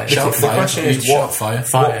absolutely right. The question is, what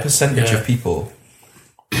percentage of people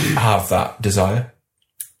have that desire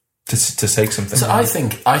to take something? So I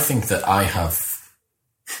think that I have,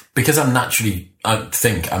 because I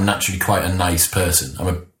think I'm naturally quite a nice person.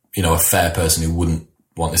 I'm a fair person who wouldn't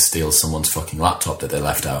want to steal someone's fucking laptop that they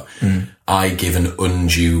left out. I give an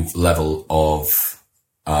undue level of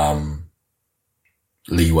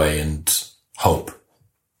leeway and hope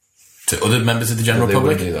to other members of the general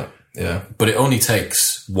public. Do that. Yeah. But it only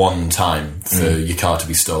takes one time for your car to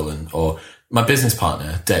be stolen. Or my business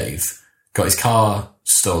partner, Dave, got his car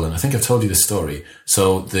stolen. I think I've told you this story.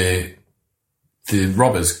 So the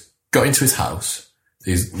robbers got into his house,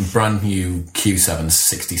 his brand new Q7,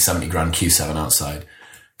 60, 70 grand Q7 outside,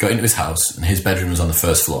 got into his house, and his bedroom was on the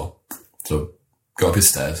first floor. So got up his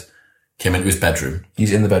stairs, came into his bedroom.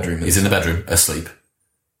 He's in the bedroom. He's in the bedroom, asleep.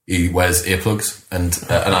 He wears earplugs and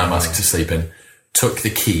an eye mask to sleep in. Took the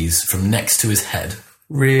keys from next to his head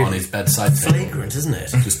on his bedside table. Flagrant, isn't it?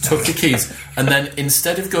 Just took the keys, and then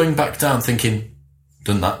instead of going back down thinking,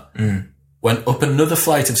 done that, went up another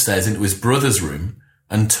flight of stairs into his brother's room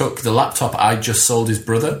and took the laptop I just sold his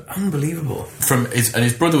brother Unbelievable. and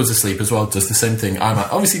his brother was asleep as well, does the same thing.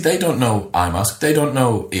 Obviously they don't know eye mask, they don't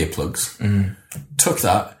know earplugs. Took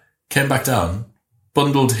that, came back down,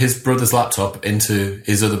 bundled his brother's laptop into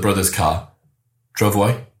his other brother's car, drove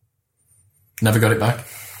away, never got it back.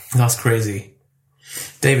 That's crazy.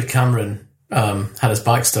 David Cameron had his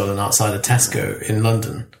bike stolen outside a Tesco in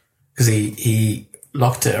London because he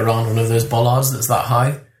locked it around one of those bollards that's that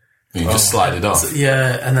high. You just slide it off.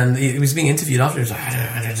 Yeah, and then he was being interviewed after. He was like,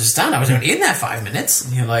 I don't understand. I was only in there 5 minutes.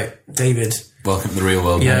 And you're like, David. Welcome to the real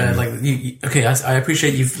world. Yeah, man. like, okay, I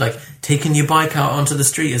appreciate you've, like, taken your bike out onto the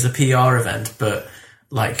street as a PR event, but,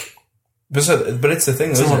 like... But it's the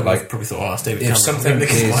thing, isn't someone it? Like, probably thought, oh, it's David if Cameron. something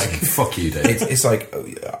is... Like, Fuck you, Dave. it's like,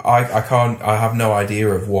 I have no idea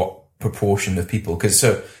of what proportion of people, because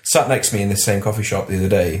sat next to me in this same coffee shop the other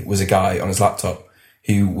day was a guy on his laptop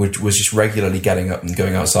who was just regularly getting up and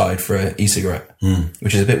going outside for an e-cigarette,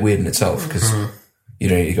 which is a bit weird in itself, because you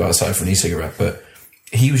don't need to go outside for an e-cigarette, but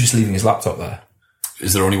he was just leaving his laptop there.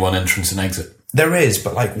 Is there only one entrance and exit? There is,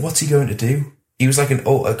 but like, what's he going to do? He was like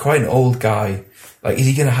quite an old guy. Like, is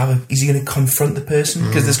he going to confront the person?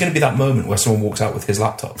 Because there's going to be that moment where someone walks out with his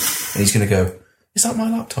laptop and he's going to go, is that my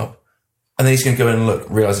laptop? And then he's going to go in and look,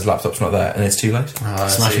 realise his laptop's not there, and it's too late.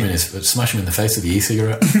 Smash him in the face with the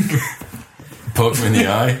e-cigarette. Poke him in the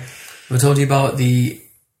eye. I told you about the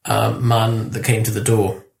man that came to the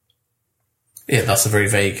door. Yeah, that's a very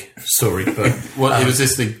vague story, but... Was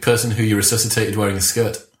this the person who you resuscitated wearing a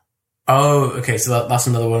skirt? Oh, okay, so that's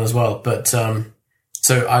another one as well. But,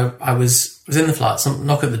 so I was in the flat, some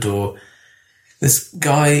knock at the door. This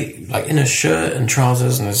guy, like, in a shirt and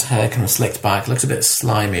trousers and his hair kind of slicked back, looked a bit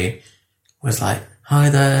slimy, was like, hi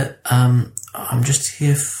there, I'm just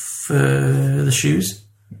here for the shoes.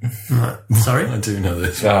 I'm like, sorry? I do know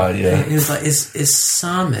this. Yeah. He was like, is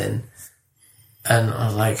Sam in? And I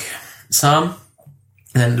was like, Sam?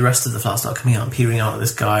 And then the rest of the flat started coming out and peering out at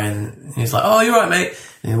this guy, and he's like, oh, you're right, mate.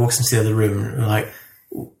 And he walks into the other room, and we're like,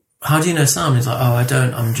 how do you know Sam? And he's like, oh, I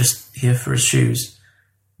don't, I'm just here for his shoes.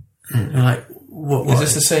 And we're like, what? Is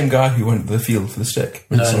this the same guy who went to the field for the stick?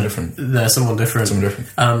 Or someone different? No, someone different.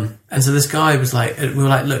 And so this guy was like, we were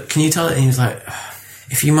like, look, can you tell it? And he was like,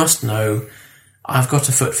 if you must know, I've got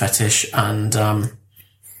a foot fetish, and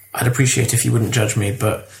I'd appreciate if you wouldn't judge me,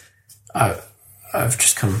 but I've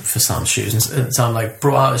just come for Sam's shoes. And Sam, like,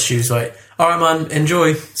 brought out his shoes, like, all right, man,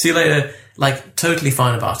 enjoy, see you later. Like, totally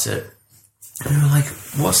fine about it. And we were like,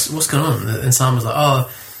 what's going on? And Sam was like,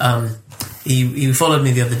 he followed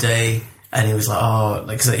me the other day, and he was like, oh,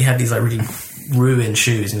 like, cause he had these, like, really ruined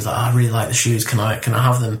shoes, and he was like, I really like the shoes, can I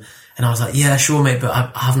have them? And I was like, yeah, sure, mate, but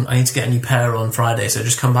I need to get a new pair on Friday, so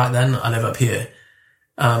just come back then. I live up here.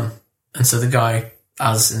 And so the guy,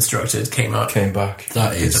 as instructed, came back.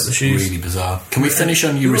 That is the shoes. really bizarre. Can we finish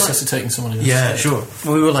on you resuscitating someone in the Yeah, shed? sure.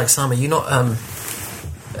 Well, we were like, Sam, are you not,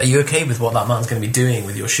 are you okay with what that man's going to be doing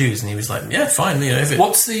with your shoes? And he was like, yeah, fine. You know, if it...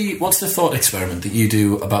 What's the thought experiment that you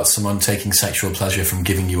do about someone taking sexual pleasure from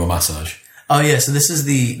giving you a massage? Oh, yeah, so this is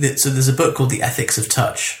so there's a book called The Ethics of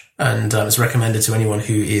Touch, and it's recommended to anyone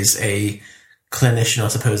who is a clinician, I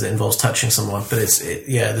suppose, that involves touching someone. But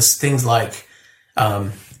there's things like,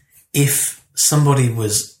 if somebody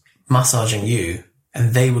was massaging you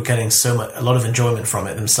and they were getting a lot of enjoyment from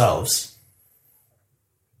it themselves,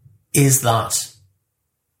 but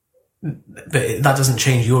that doesn't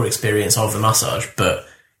change your experience of the massage, but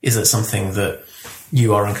is it something that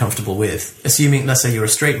you are uncomfortable with? Assuming, let's say you're a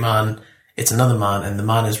straight man, it's another man, and the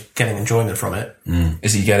man is getting enjoyment from it.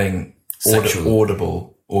 Is he getting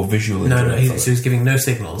audible or visual enjoyment? No, so he's giving no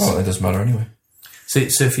signals. Well, it doesn't matter anyway.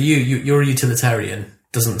 So for you're a utilitarian.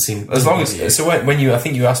 Doesn't seem... As long as... So when you... I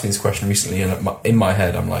think you asked me this question recently, and in my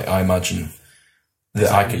head, I'm like, I imagine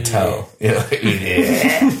that I could tell. Yeah.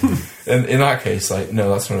 And in that case, like,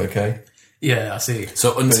 no, that's not okay. Yeah, I see.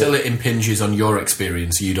 So until it impinges on your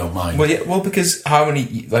experience, you don't mind? Well, yeah, because how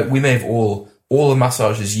many... Like, we may have all the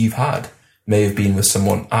massages you've had may have been with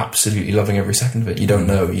someone absolutely loving every second of it. You don't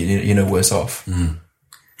know. You're no worse off.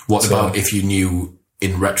 What about if you knew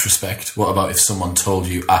in retrospect? What about if someone told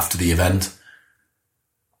you after the event?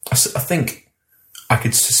 I think I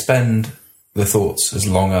could suspend the thoughts as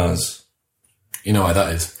long as... You know why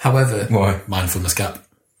that is? However... Why? Mindfulness gap.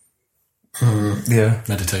 Yeah.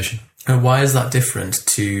 Meditation. And why is that different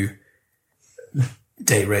to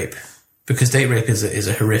date rape? Because date rape is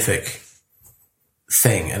a horrific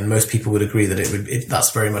thing, and most people would agree that that's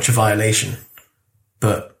very much a violation.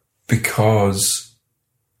 But... Because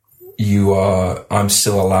I'm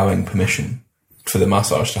still allowing permission for the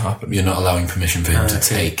massage to happen. You're not allowing permission for him to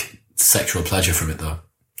take sexual pleasure from it, though.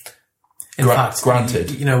 In fact, granted.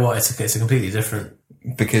 You know what? It's a completely different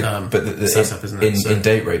Because, setup, isn't it? in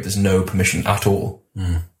date rape, there's no permission at all.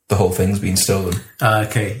 The whole thing's been stolen.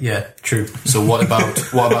 Okay, yeah, true. So what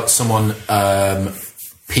about someone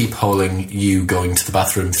peepholing you going to the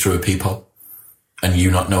bathroom through a peephole and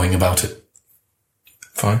you not knowing about it?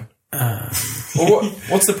 Fine. Well,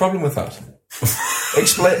 what's the problem with that?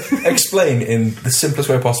 Explain in the simplest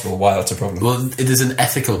way possible why that's a problem. Well, it is an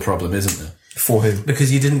ethical problem, isn't there? For who?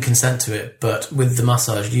 Because you didn't consent to it, but with the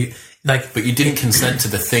massage, But you didn't consent to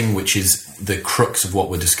the thing which is the crux of what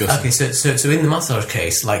we're discussing. Okay, so in the massage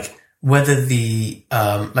case, like whether the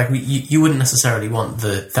you wouldn't necessarily want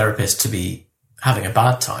the therapist to be having a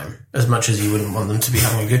bad time as much as you wouldn't want them to be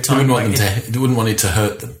having a good time. You wouldn't want it to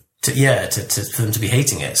hurt them. For them to be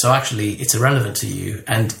hating it. So actually, it's irrelevant to you.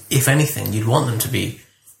 And if anything, you'd want them to be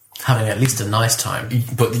having at least a nice time.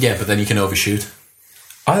 But then you can overshoot.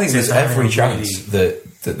 I think there's every having a chance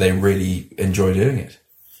that they really enjoy doing it.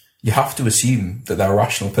 You have to assume that they're a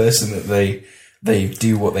rational person, that they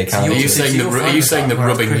do what they can. Are you saying that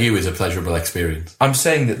rubbing Chris? you is a pleasurable experience? I'm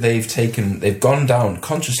saying that they've gone down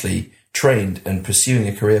consciously trained and pursuing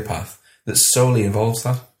a career path that solely involves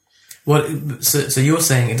that. Well, so you're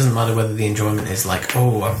saying it doesn't matter whether the enjoyment is like,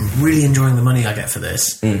 oh, I'm really enjoying the money I get for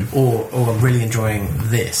this, or I'm really enjoying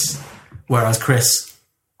this. Whereas Chris,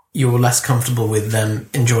 you're less comfortable with them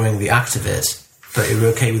enjoying the act of it, but you're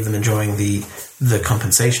okay with them enjoying the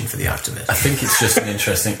compensation for the act of it. I think it's just an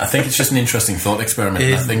interesting thought experiment.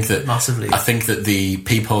 And I think that massively. I think that the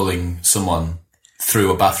peepholing someone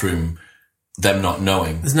through a bathroom, them not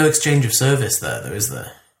knowing. There's no exchange of service there, though, is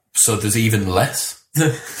there? So there's even less.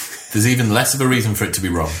 There's even less of a reason for it to be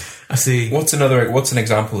wrong. I see. What's an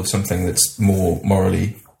example of something that's more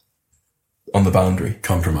morally on the boundary?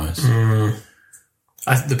 Compromise. The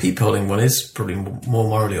peepholing one is probably more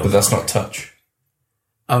morally on. But that's not touch.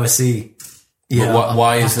 Oh, I see. Yeah. But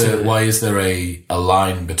why is there a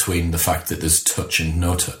line between the fact that there's touch and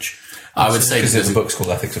no touch? I would say because that there's a book's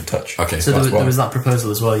called Ethics of Touch. Okay, So there was that proposal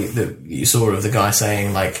as well that you saw of the guy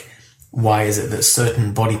saying, like, why is it that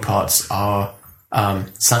certain body parts are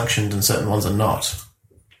sanctioned and certain ones are not?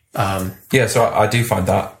 Yeah, so I find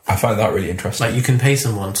that really interesting. Like, you can pay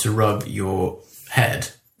someone to rub your head,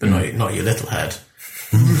 but not your little head.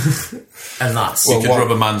 And that's... you could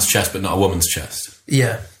rub a man's chest, but not a woman's chest.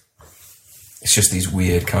 Yeah. It's just these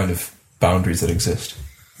weird kind of boundaries that exist.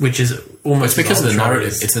 Which is almost... It's because of the arbitrary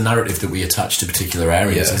narrative. It's the narrative that we attach to particular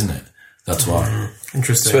areas, Yeah. isn't it? That's why.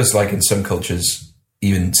 Interesting. So it's like in some cultures,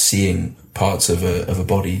 even seeing parts of a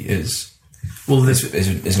body is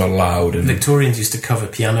not allowed. And Victorians used to cover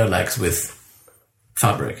piano legs with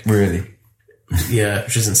fabric. really, Yeah,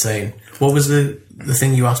 which is insane. What was the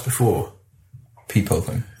thing you asked before? people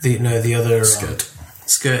thing. The other...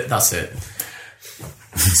 Skirt. That's it.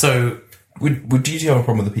 So... Would you have a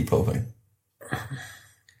problem with the people thing?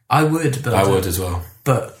 I would, but... I would as well.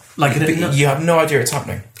 But, like... But you have no idea it's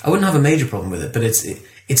happening. I wouldn't have a major problem with it, but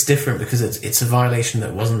it's different because it's a violation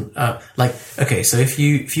that wasn't like, okay, so if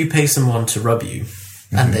you pay someone to rub you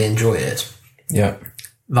and they enjoy it, Yeah.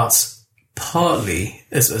 that's partly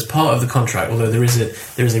as part of the contract. Although there is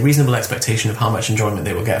a reasonable expectation of how much enjoyment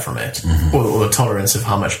they will get from it, or a tolerance of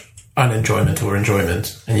how much unenjoyment or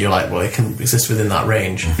enjoyment, and you're like, well, it can exist within that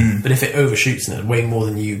range. But if it overshoots and it's way more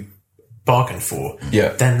than you bargained for,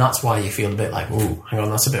 then that's why you feel a bit like, oh, hang on,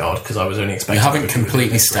 that's a bit odd because I was only expecting... You haven't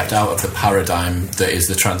completely stepped out of the paradigm that is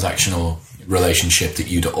the transactional relationship that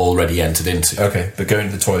you'd already entered into. Okay, but going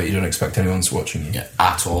to the toilet, you don't expect anyone's watching you. Yeah,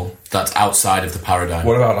 at all. That's outside of the paradigm.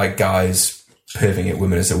 What about like guys perving at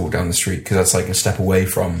women as they walk down the street? Because that's like a step away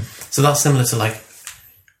from... So that's similar to like,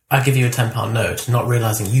 I give you a £10 note, not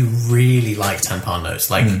realising you really like £10 notes.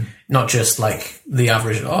 Like, not just like the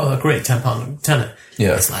average, oh, great, £10 tenner.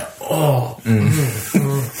 Yeah. It's like, oh, you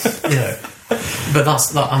know. But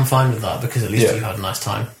I'm fine with that because at least you had a nice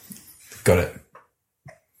time. Got it.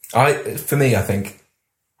 For me, I think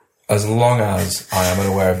as long as I am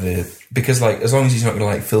unaware of because like as long as he's not going to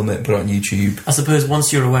like film it and put it on YouTube. I suppose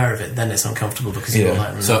once you're aware of it, then it's uncomfortable because you're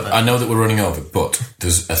like... So I know that we're running over, but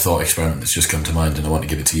there's a thought experiment that's just come to mind and I want to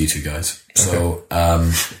give it to you two guys. So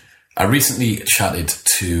I recently chatted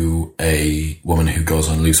to a woman who goes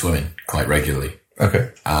on Loose Women quite regularly.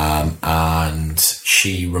 Okay. And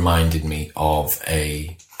she reminded me of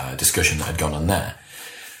a discussion that had gone on there.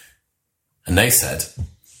 And they said,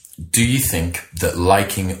 do you think that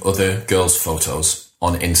liking other girls' photos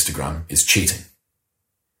on Instagram is cheating?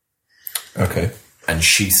 Okay. And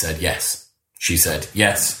she said yes. She said,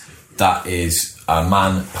 yes, that is a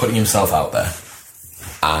man putting himself out there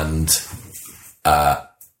and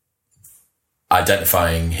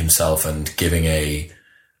identifying himself and giving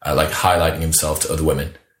like highlighting himself to other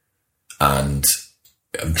women. And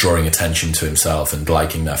drawing attention to himself and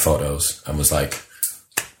liking their photos, and was like,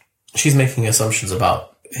 she's making assumptions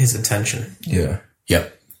about his intention. Yeah.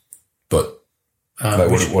 yep. But Like,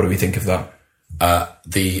 what do we think of that?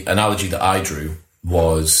 the analogy that I drew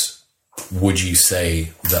was, would you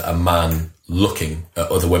say that a man looking at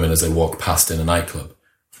other women as they walk past in a nightclub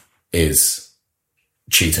is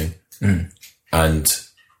cheating? And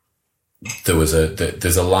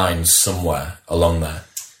there's a line somewhere along there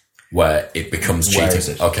where it becomes cheating. Where is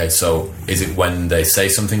it? Okay, so is it when they say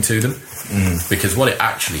something to them? Because what it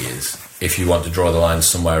actually is, if you want to draw the line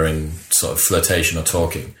somewhere in sort of flirtation or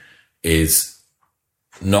talking, is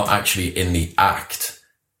not actually in the act,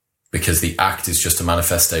 because the act is just a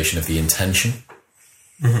manifestation of the intention.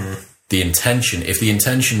 The intention, if the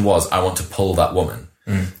intention was, I want to pull that woman,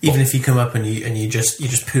 even if you come up and you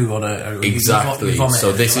just poo on her, or exactly. you vomit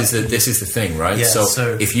So her, this like, is the thing, right? Yeah, so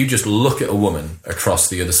so- if you just look at a woman across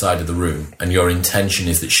the other side of the room, and your intention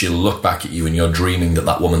is that she'll look back at you, and you're dreaming that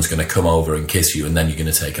that woman's going to come over and kiss you, and then you're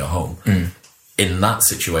going to take her home. In that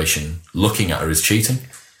situation, looking at her is cheating.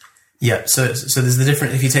 Yeah, so there's the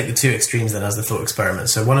different, if you take the two extremes then as the thought experiment.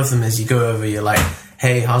 So one of them is you go over, you're like,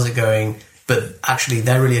 hey, how's it going? But actually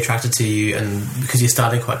they're really attracted to you, and because you're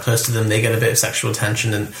standing quite close to them, they get a bit of sexual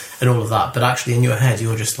attention and all of that. But actually in your head,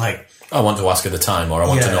 you're just like, I want to ask her the time, or I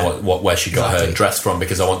want to know where she got her Exactly. dress from,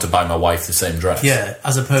 because I want to buy my wife the same dress. yeah,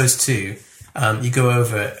 as opposed to you go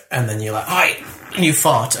over and then you're like, hi, and you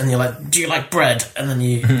fart, and you're like, do you like bread? And then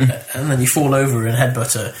you fall over and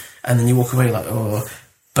headbutt her, and then you walk away like, oh.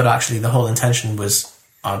 But actually the whole intention was,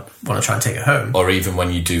 I want to try and take her home. Or even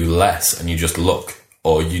when you do less and you just look,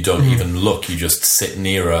 or you don't even look, you just sit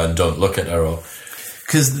near her and don't look at her. Or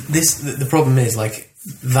Because the problem is like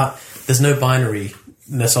that. There's no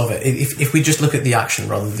binariness of it. If we just look at the action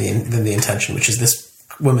rather than the intention, which is this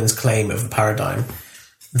woman's claim of the paradigm,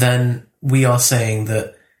 then we are saying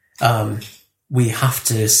that we have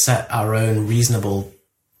to set our own reasonable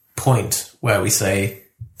point where we say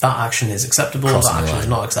that action is acceptable, Crossing that the action is line.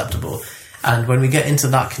 not acceptable. And when we get into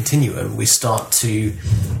that continuum, we start to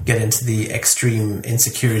get into the extreme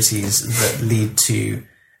insecurities that lead to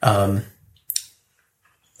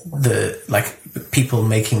the people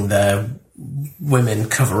making their women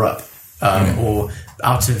cover up, or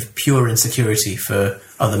out of pure insecurity for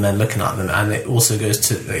other men looking at them. And it also goes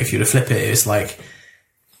to, if you were to flip it, it's like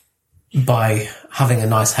by having a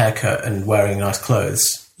nice haircut and wearing nice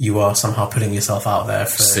clothes, you are somehow putting yourself out there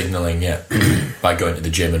for signaling, by going to the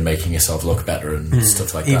gym and making yourself look better and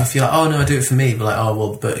stuff like even that. if you're like, oh no, I do it for me, but like, oh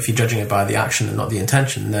well, but if you're judging it by the action and not the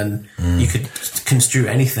intention, then you could construe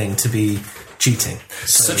anything to be cheating.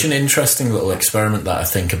 Such an interesting little experiment that I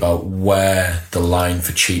think about where the line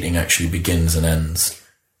for cheating actually begins and ends.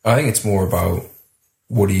 I think it's more about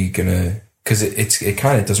what are you gonna, because it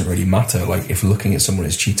kind of doesn't really matter. Like, if looking at someone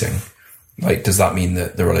is cheating, like, does that mean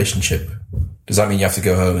that the relationship? Does that mean you have to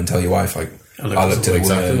go home and tell your wife, like, I looked at a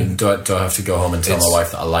woman? And, Do I have to go home and tell my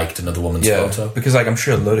wife that I liked another woman's photo? because like I'm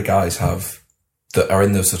sure a load of guys that are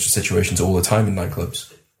in those such situations all the time in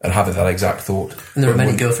nightclubs and have that exact thought. And there are But many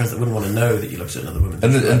when- girlfriends that wouldn't want to know that you looked at another woman.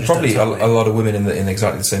 and probably a lot of women in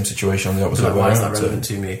exactly the same situation on the opposite Like, way why is around. that relevant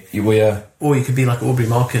to me? Well, yeah. Or you could be like Aubrey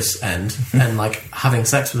Marcus and like having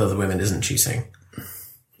sex with other women isn't cheating.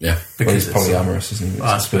 Yeah. Well, Because it's polyamorous, isn't it?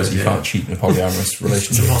 I I suppose suppose, you yeah. can't cheat in a polyamorous It's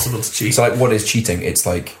relationship. impossible to cheat. So, like, what is cheating? It's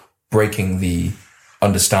like breaking the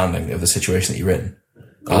understanding of the situation that you're in.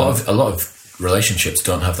 A lot of relationships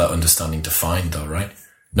don't have that understanding defined, though, right?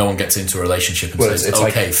 No one gets into a relationship and Well, says, it's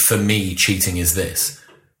okay, like- for me, cheating is this.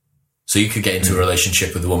 So you could get into a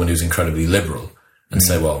relationship with a woman who's incredibly liberal and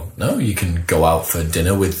say, well, no, you can go out for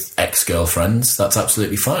dinner with ex-girlfriends. That's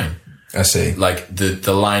absolutely fine. I see. Like,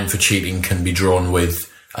 the line for cheating can be drawn with,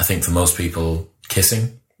 I think for most people,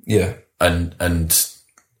 kissing Yeah. and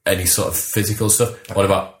any sort of physical stuff. What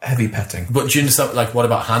about, Heavy petting. but do you understand, like, what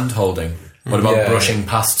about hand holding? What about Yeah. brushing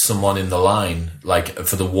past someone in the line, like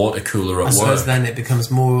for the water cooler I at suppose work? then it becomes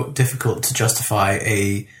more difficult to justify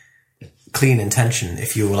a clean intention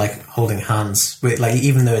if you're like holding hands with, like,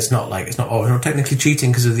 even though it's not technically cheating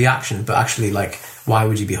because of the action, but actually, like, why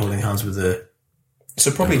would you be holding hands with a So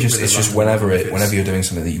probably Yeah, just with it's a just random whenever you're doing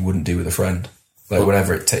something that you wouldn't do with a friend, like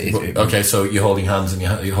whenever it. Okay, so you're holding hands and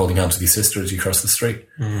you're holding hands with your sister as you cross the street,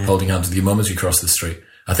 holding hands with your mum as you cross the street.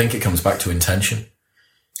 I think it comes back to intention.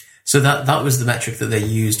 So that was the metric that they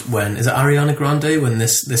used when, is it Ariana Grande, when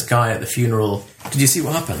this guy at the funeral, did you see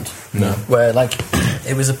what happened? No. Where, like,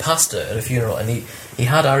 it was a pastor at a funeral and he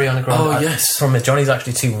had Ariana Grande. Oh, yes. From his, Johnny's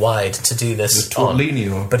actually too wide to do this on.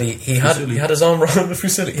 Tortellini or But he had his arm round the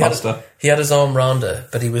fusilli. Pasta. He had his arm round her,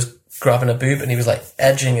 but he was grabbing a boob and he was like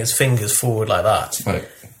edging his fingers forward like that. like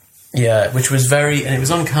Yeah, which was and it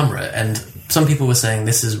was on camera, and some people were saying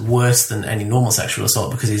this is worse than any normal sexual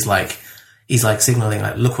assault because he's like signaling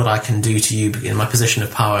like, look what I can do to you in my position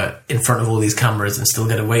of power in front of all these cameras and still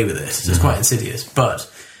get away with it. So it's quite insidious. But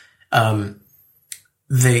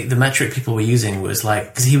the metric people were using was like,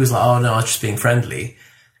 because he was like, oh no, I was just being friendly,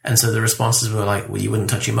 and so the responses were like, well, you wouldn't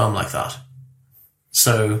touch your mum like that.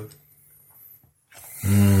 So,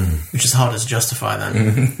 which is harder to justify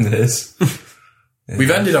then. It is. We've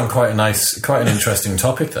ended on quite an interesting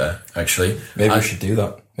topic there, actually. Maybe we should do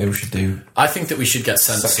that. Maybe we should do I think that we should get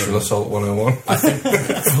sent Sexual Assault 101. I think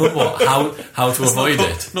what? How to avoid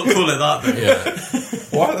it? Not call it that, but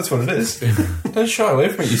Yeah, Why? That's what it is. Don't shy away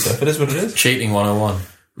from it, Yusuf. It is what it is. cheating 101.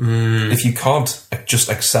 If you can't just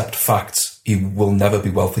accept facts, you will never be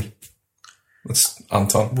wealthy. That's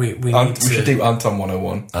Anton. We should do Anton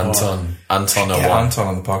 101. Anton Get 01. Anton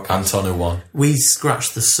on the podcast. Anton 01. We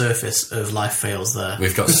scratched the surface of life fails there.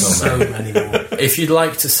 We've got so so many. many more. If you'd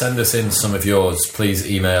like to send us in some of yours, please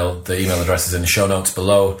email. The email address is in the show notes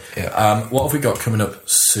below. Yeah. What have we got coming up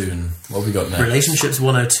soon? What have we got next? Relationships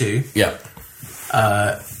 102. Yeah.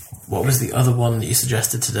 What was the other one that you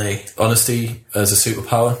suggested today? Honesty as a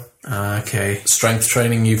superpower. Okay. Strength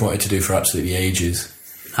training you've wanted to do for absolutely ages.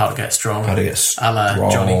 How to get strong. How to get A la strong.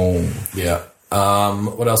 Johnny. Yeah.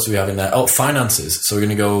 What else do we have in there? Oh, finances. So we're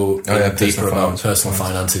going to go deeper about personal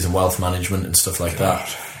finances and wealth management and stuff like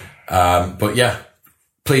that. But yeah,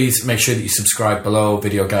 please make sure that you subscribe below.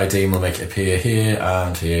 Video Guy Dean will make it appear here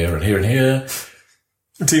and here and here and here.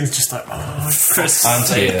 Dean's just like, oh, And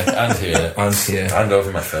here. And here. And here. And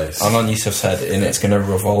over my face. And on Yusuf's head, and it's going to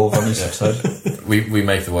revolve on Yusuf's head. We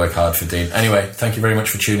make the work hard for Dean. Anyway, thank you very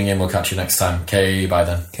much for tuning in. We'll catch you next time. Okay, bye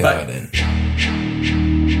then. Okay, Bye. then.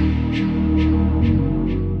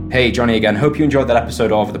 Hey, Johnny again. Hope you enjoyed that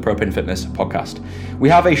episode of the Propane Fitness podcast. We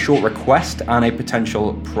have a short request and a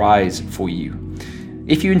potential prize for you.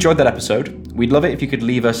 If you enjoyed that episode, we'd love it if you could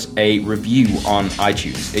leave us a review on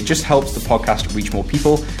iTunes. It just helps the podcast reach more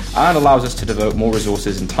people and allows us to devote more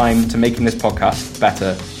resources and time to making this podcast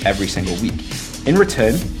better every single week. In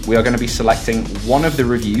return, we are going to be selecting one of the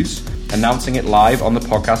reviews, announcing it live on the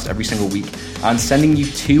podcast every single week, and sending you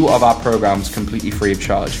 2 of our programs completely free of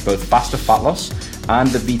charge, both Faster Fat Loss and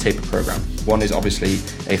the V-Taper program. One is obviously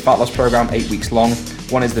a fat loss program, 8 weeks long.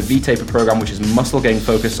 One is the V-Taper program, which is muscle gain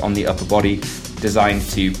focused on the upper body, designed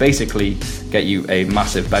to basically get you a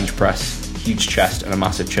massive bench press, huge chest, and a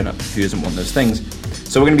massive chin up. Who doesn't want those things?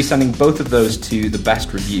 So we're going to be sending both of those to the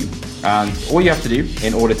best review. And all you have to do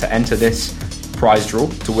in order to enter this prize draw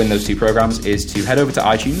to win those 2 programs is to head over to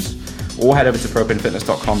iTunes or head over to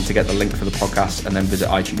propanefitness.com to get the link for the podcast and then visit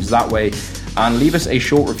iTunes that way and leave us a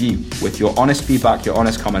short review with your honest feedback, your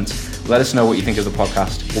honest comments. Let us know what you think of the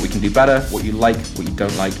podcast, what we can do better, what you like, what you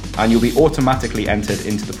don't like, and you'll be automatically entered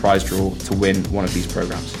into the prize draw to win one of these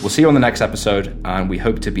programs. We'll see you on the next episode, and we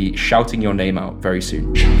hope to be shouting your name out very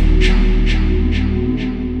soon.